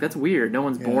just like, that's weird. No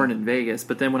one's born in Vegas.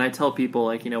 But then when I tell people,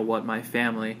 like, what my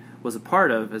family was a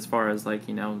part of as far as, like,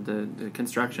 the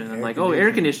construction, I'm like, oh,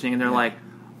 air conditioning, and they're like,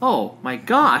 oh my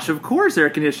gosh, of course air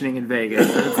conditioning in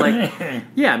Vegas. And it's like,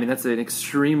 yeah, I mean, that's an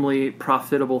extremely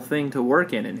profitable thing to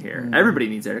work in here. Everybody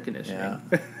needs air conditioning.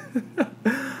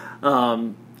 Yeah.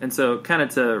 And so kind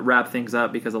of to wrap things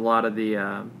up, because a lot of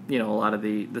the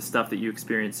the stuff that you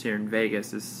experienced here in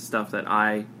Vegas is stuff that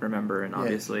I remember, and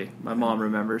obviously my mom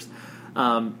remembers.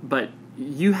 But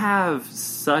you have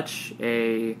such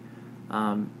a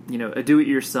a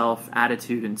do-it-yourself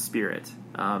attitude and spirit.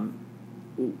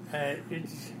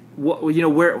 If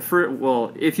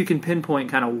you can pinpoint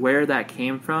kind of where that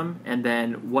came from, and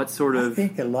then what sort of... I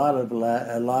think a lot of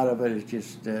it is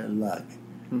just luck.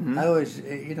 I was,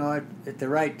 at the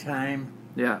right time.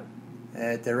 Yeah.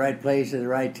 At the right place at the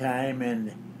right time,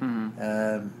 and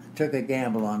took a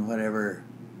gamble on whatever.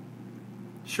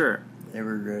 Sure.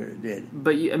 Ever did.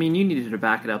 But you needed to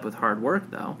back it up with hard work,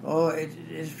 though. Oh,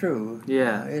 it's true.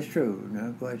 Yeah, it's true.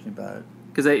 No question about it.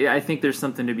 Because I think there's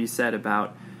something to be said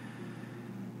about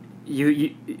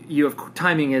you have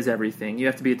timing is everything. You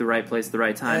have to be at the right place at the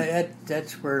right time.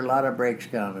 That's where a lot of breaks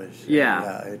come.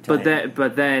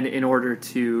 But then in order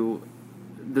to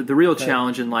the real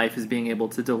challenge in life is being able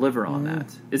to deliver on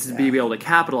that. Is to be able to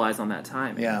capitalize on that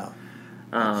timing. Yeah.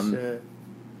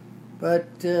 But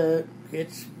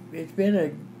it's been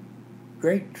a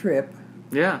great trip.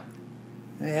 Yeah.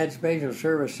 I had special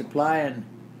service supply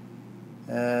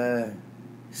and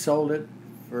sold it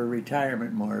for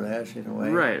retirement, more or less, in a way.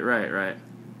 Right.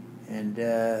 And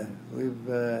we've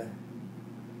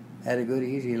had a good,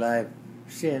 easy life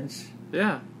since.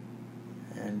 Yeah.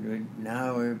 And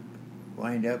now we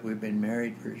wind up, we've been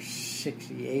married for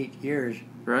 68 years.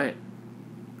 Right.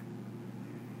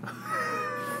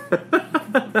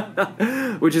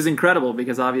 Which is incredible,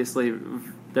 because obviously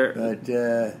there... But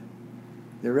the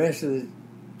rest of the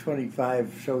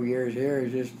 25 so years here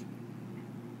is just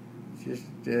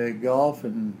golf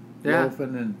and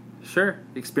golfing and Sure.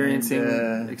 Experiencing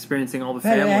all the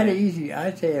Had family.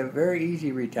 I'd say a very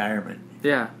easy retirement.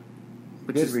 Yeah.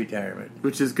 Good retirement.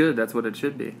 Which is good. That's what it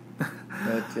should be.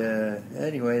 But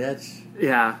anyway, that's...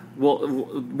 Yeah. Well,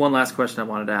 one last question I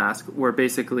wanted to ask, where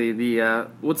basically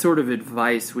what sort of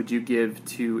advice would you give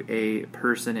to a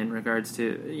person in regards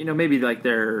to, maybe like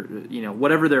their,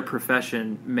 whatever their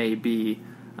profession may be,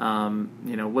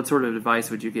 what sort of advice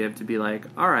would you give to be like,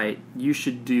 all right, you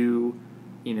should do,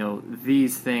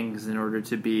 these things in order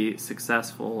to be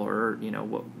successful, or,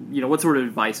 what sort of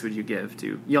advice would you give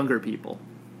to younger people?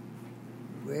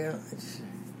 Well,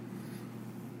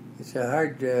 it's a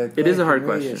hard question. It is a hard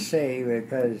really question to say,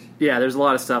 because there's a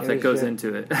lot of stuff that goes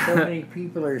into it. So many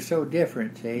people are so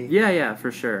different, see? Yeah,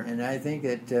 for sure. And I think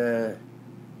that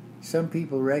some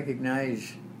people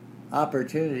recognize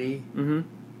opportunity a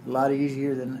lot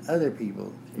easier than other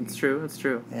people. See? It's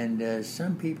true. And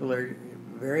some people are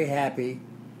very happy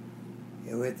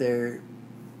with their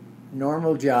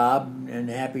normal job and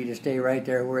happy to stay right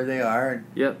there where they are.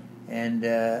 Yep. And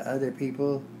other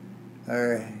people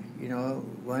are,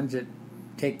 ones that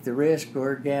take the risk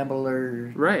or gamble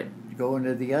or go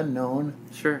into the unknown.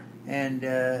 Sure. And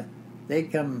they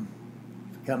come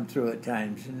through at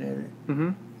times. And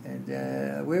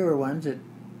we were ones that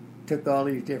took all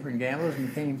these different gambles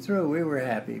and came through. We were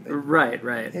happy. But right.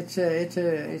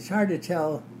 It's hard to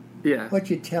tell what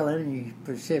you tell any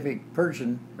specific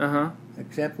person.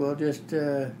 Except we'll just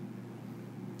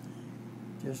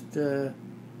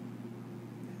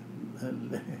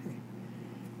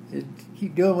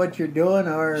keep doing what you're doing,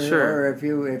 or if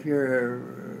you're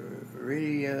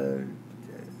really an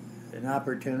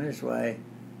opportunist, why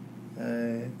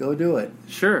go do it.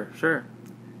 Sure.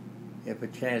 If a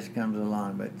chance comes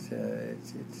along, but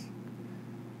it's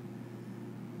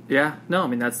yeah. No, I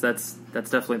mean that's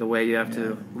definitely the way you have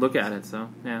to look at it. So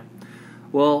yeah.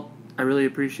 Well, I really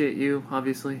appreciate you,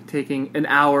 obviously, taking an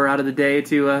hour out of the day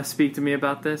to speak to me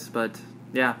about this. But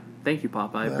yeah, thank you,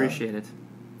 Papa. I appreciate it.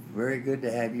 Very good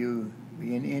to have you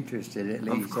being interested, at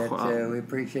least. We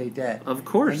appreciate that. Of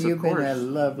course, and you've been a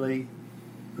lovely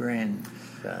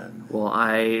grandson. Well,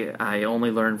 I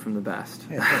only learn from the best.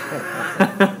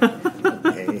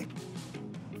 Okay.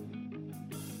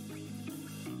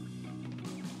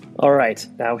 All right,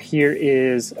 now here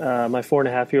is my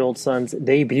 4.5-year-old son's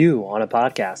debut on a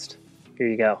podcast. Here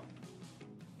you go.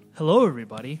 Hello,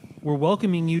 everybody. We're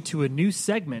welcoming you to a new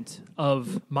segment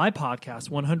of my podcast,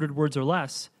 100 Words or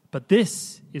Less, but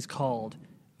this is called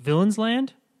Villain's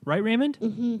Land, right, Raymond?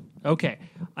 Mm-hmm. Okay.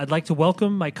 I'd like to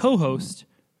welcome my co-host,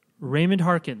 Raymond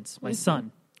Harkins, my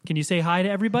son. Can you say hi to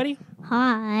everybody?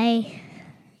 Hi.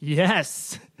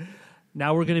 Yes.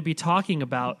 Now we're going to be talking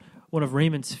about one of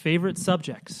Raymond's favorite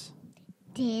subjects.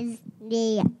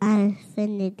 Disney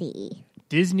Infinity.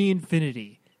 Disney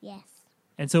Infinity. Yes.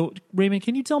 And so, Raymond,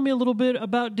 can you tell me a little bit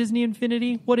about Disney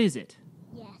Infinity? What is it?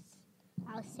 Yes.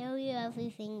 I'll show you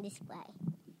everything this way.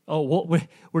 Oh, well,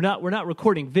 we're not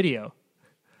recording video.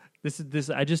 This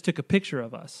I just took a picture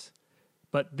of us.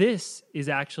 But this is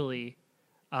actually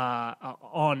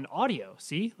on audio.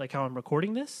 See? Like how I'm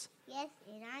recording this? Yes,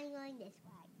 and I'm going this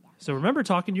way. So remember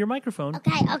talking to your microphone.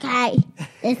 Okay.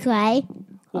 This way.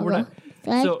 Well, we're not.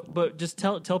 So, but just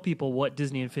tell people what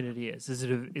Disney Infinity is. Is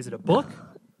it a book?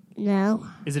 No.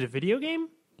 Is it a video game?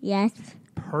 Yes.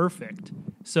 Perfect.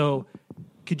 So,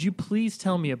 could you please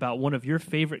tell me about one of your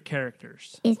favorite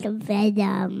characters? It's a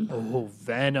Venom. Oh,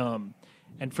 Venom.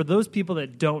 And for those people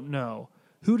that don't know,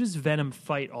 who does Venom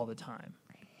fight all the time?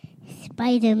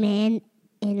 Spider-Man,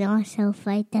 and also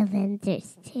fight the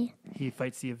Avengers too. He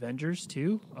fights the Avengers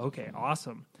too? Okay,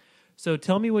 awesome. So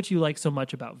tell me what you like so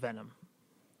much about Venom.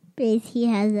 Because he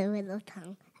has a little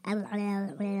tongue. I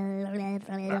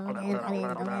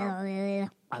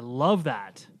love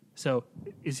that. So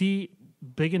is he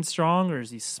big and strong, or is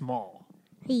he small?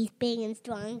 He's big and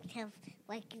strong, so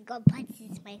I can go punch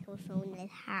his microphone in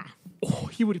half. Oh,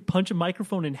 he would punch a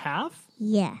microphone in half?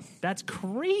 Yes. That's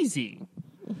crazy.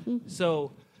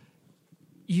 So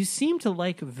you seem to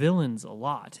like villains a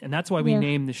lot, and that's why we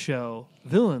named the show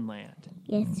Villain Land.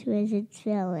 Yes, it's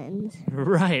villains.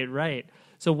 Right.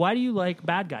 So why do you like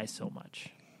bad guys so much?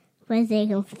 Because they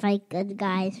can fight good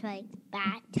guys like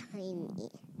that tiny.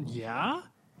 Yeah?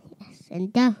 Yes,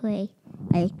 and definitely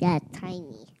like that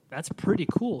tiny. That's pretty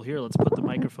cool. Here, let's put the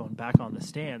microphone back on the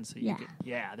stand so you can...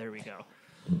 Yeah, there we go.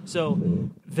 So,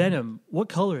 Venom, what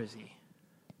color is he?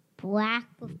 Black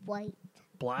with white.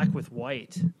 Black with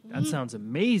white. That sounds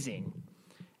amazing.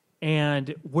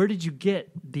 And where did you get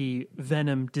the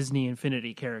Venom Disney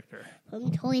Infinity character?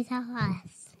 From Toys R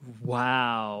Us.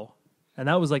 Wow. And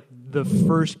that was like the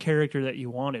first character that you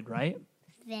wanted, right?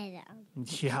 Venom.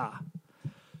 Yeah.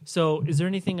 So is there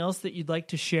anything else that you'd like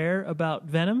to share about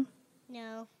Venom?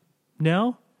 No.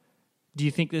 No? Do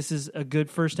you think this is a good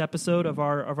first episode of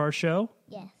our show?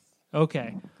 Yes.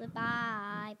 Okay.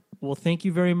 Goodbye. Well, thank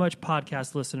you very much,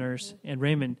 podcast listeners. And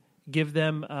Raymond, give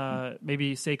them,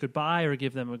 maybe say goodbye or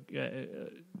give them a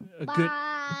good...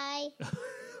 Bye.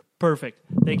 Perfect.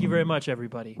 Thank you very much,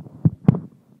 everybody.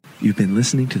 You've been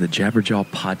listening to the Jabberjaw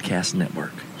Podcast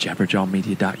Network,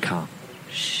 jabberjawmedia.com.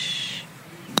 Shh.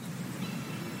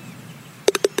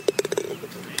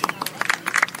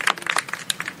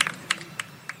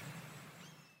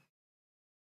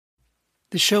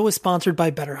 The show is sponsored by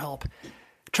BetterHelp.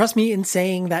 Trust me in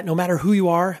saying that no matter who you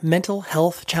are, mental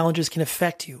health challenges can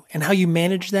affect you, and how you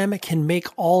manage them can make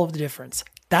all of the difference.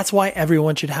 That's why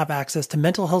everyone should have access to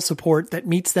mental health support that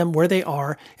meets them where they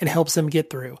are and helps them get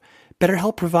through.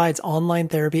 BetterHelp provides online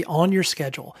therapy on your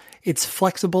schedule. It's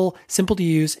flexible, simple to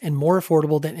use, and more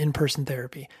affordable than in-person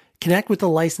therapy. Connect with a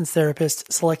licensed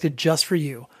therapist selected just for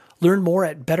you. Learn more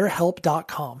at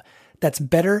betterhelp.com. That's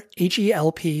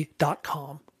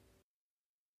betterhelp.com.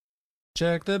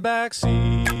 Check the back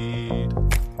seat.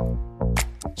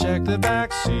 Check the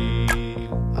back seat.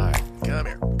 All right, come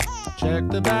here. Check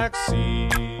the back seat.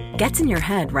 Gets in your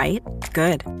head, right?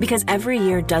 Good. Because every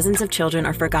year, dozens of children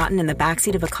are forgotten in the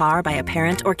backseat of a car by a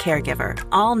parent or caregiver.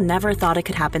 All never thought it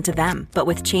could happen to them. But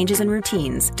with changes in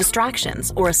routines,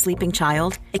 distractions, or a sleeping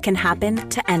child, it can happen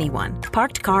to anyone.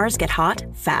 Parked cars get hot,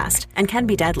 fast, and can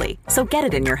be deadly. So get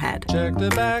it in your head. Check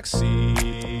the back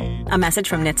seat. A message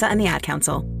from NHTSA and the Ad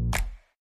Council.